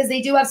tuned, because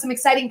they do have some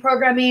exciting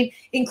programming,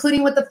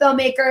 including with the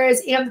filmmakers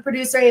and the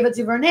producer, Ava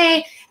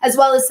DuVernay, as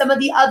well as some of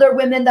the other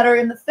women that are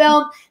in the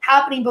film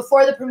happening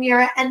before the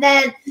premiere. And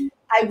then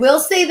I will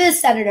say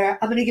this, Senator,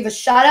 I'm going to give a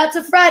shout out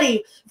to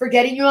Freddie for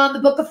getting you on the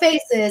Book of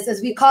Faces,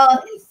 as we call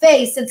it,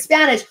 face in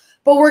Spanish.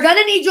 But we're going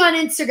to need you on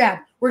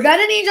Instagram. We're going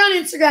to need you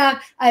on Instagram.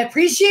 I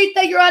appreciate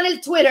that you're on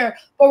Twitter,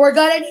 but we're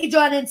going to need you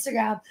on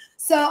Instagram.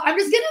 So I'm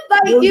just going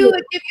to invite you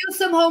and give you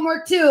some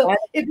homework too.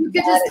 If you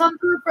could just come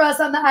through for us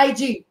on the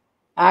IG.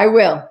 I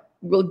will.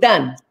 Well,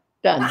 done.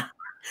 All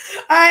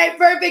right,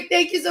 perfect.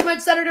 Thank you so much,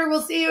 Senator.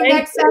 We'll see you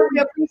next time.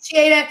 We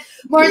appreciate it.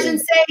 Marjan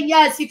saying,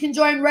 yes, you can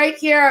join right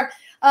here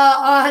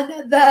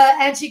on the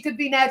And She Could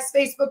Be Next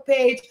Facebook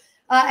page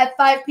at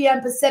 5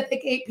 p.m.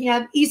 Pacific, 8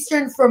 p.m.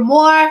 Eastern for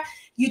more.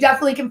 You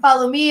definitely can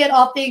follow me at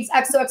all things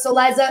XOXO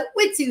Lizza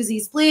with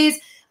Susie's, please.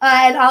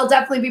 And I'll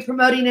definitely be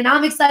promoting, and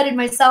I'm excited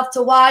myself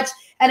to watch.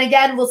 And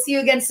again, we'll see you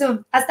again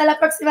soon. Hasta la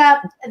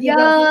próxima.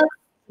 Adiós.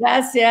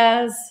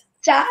 Gracias.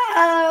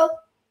 Ciao.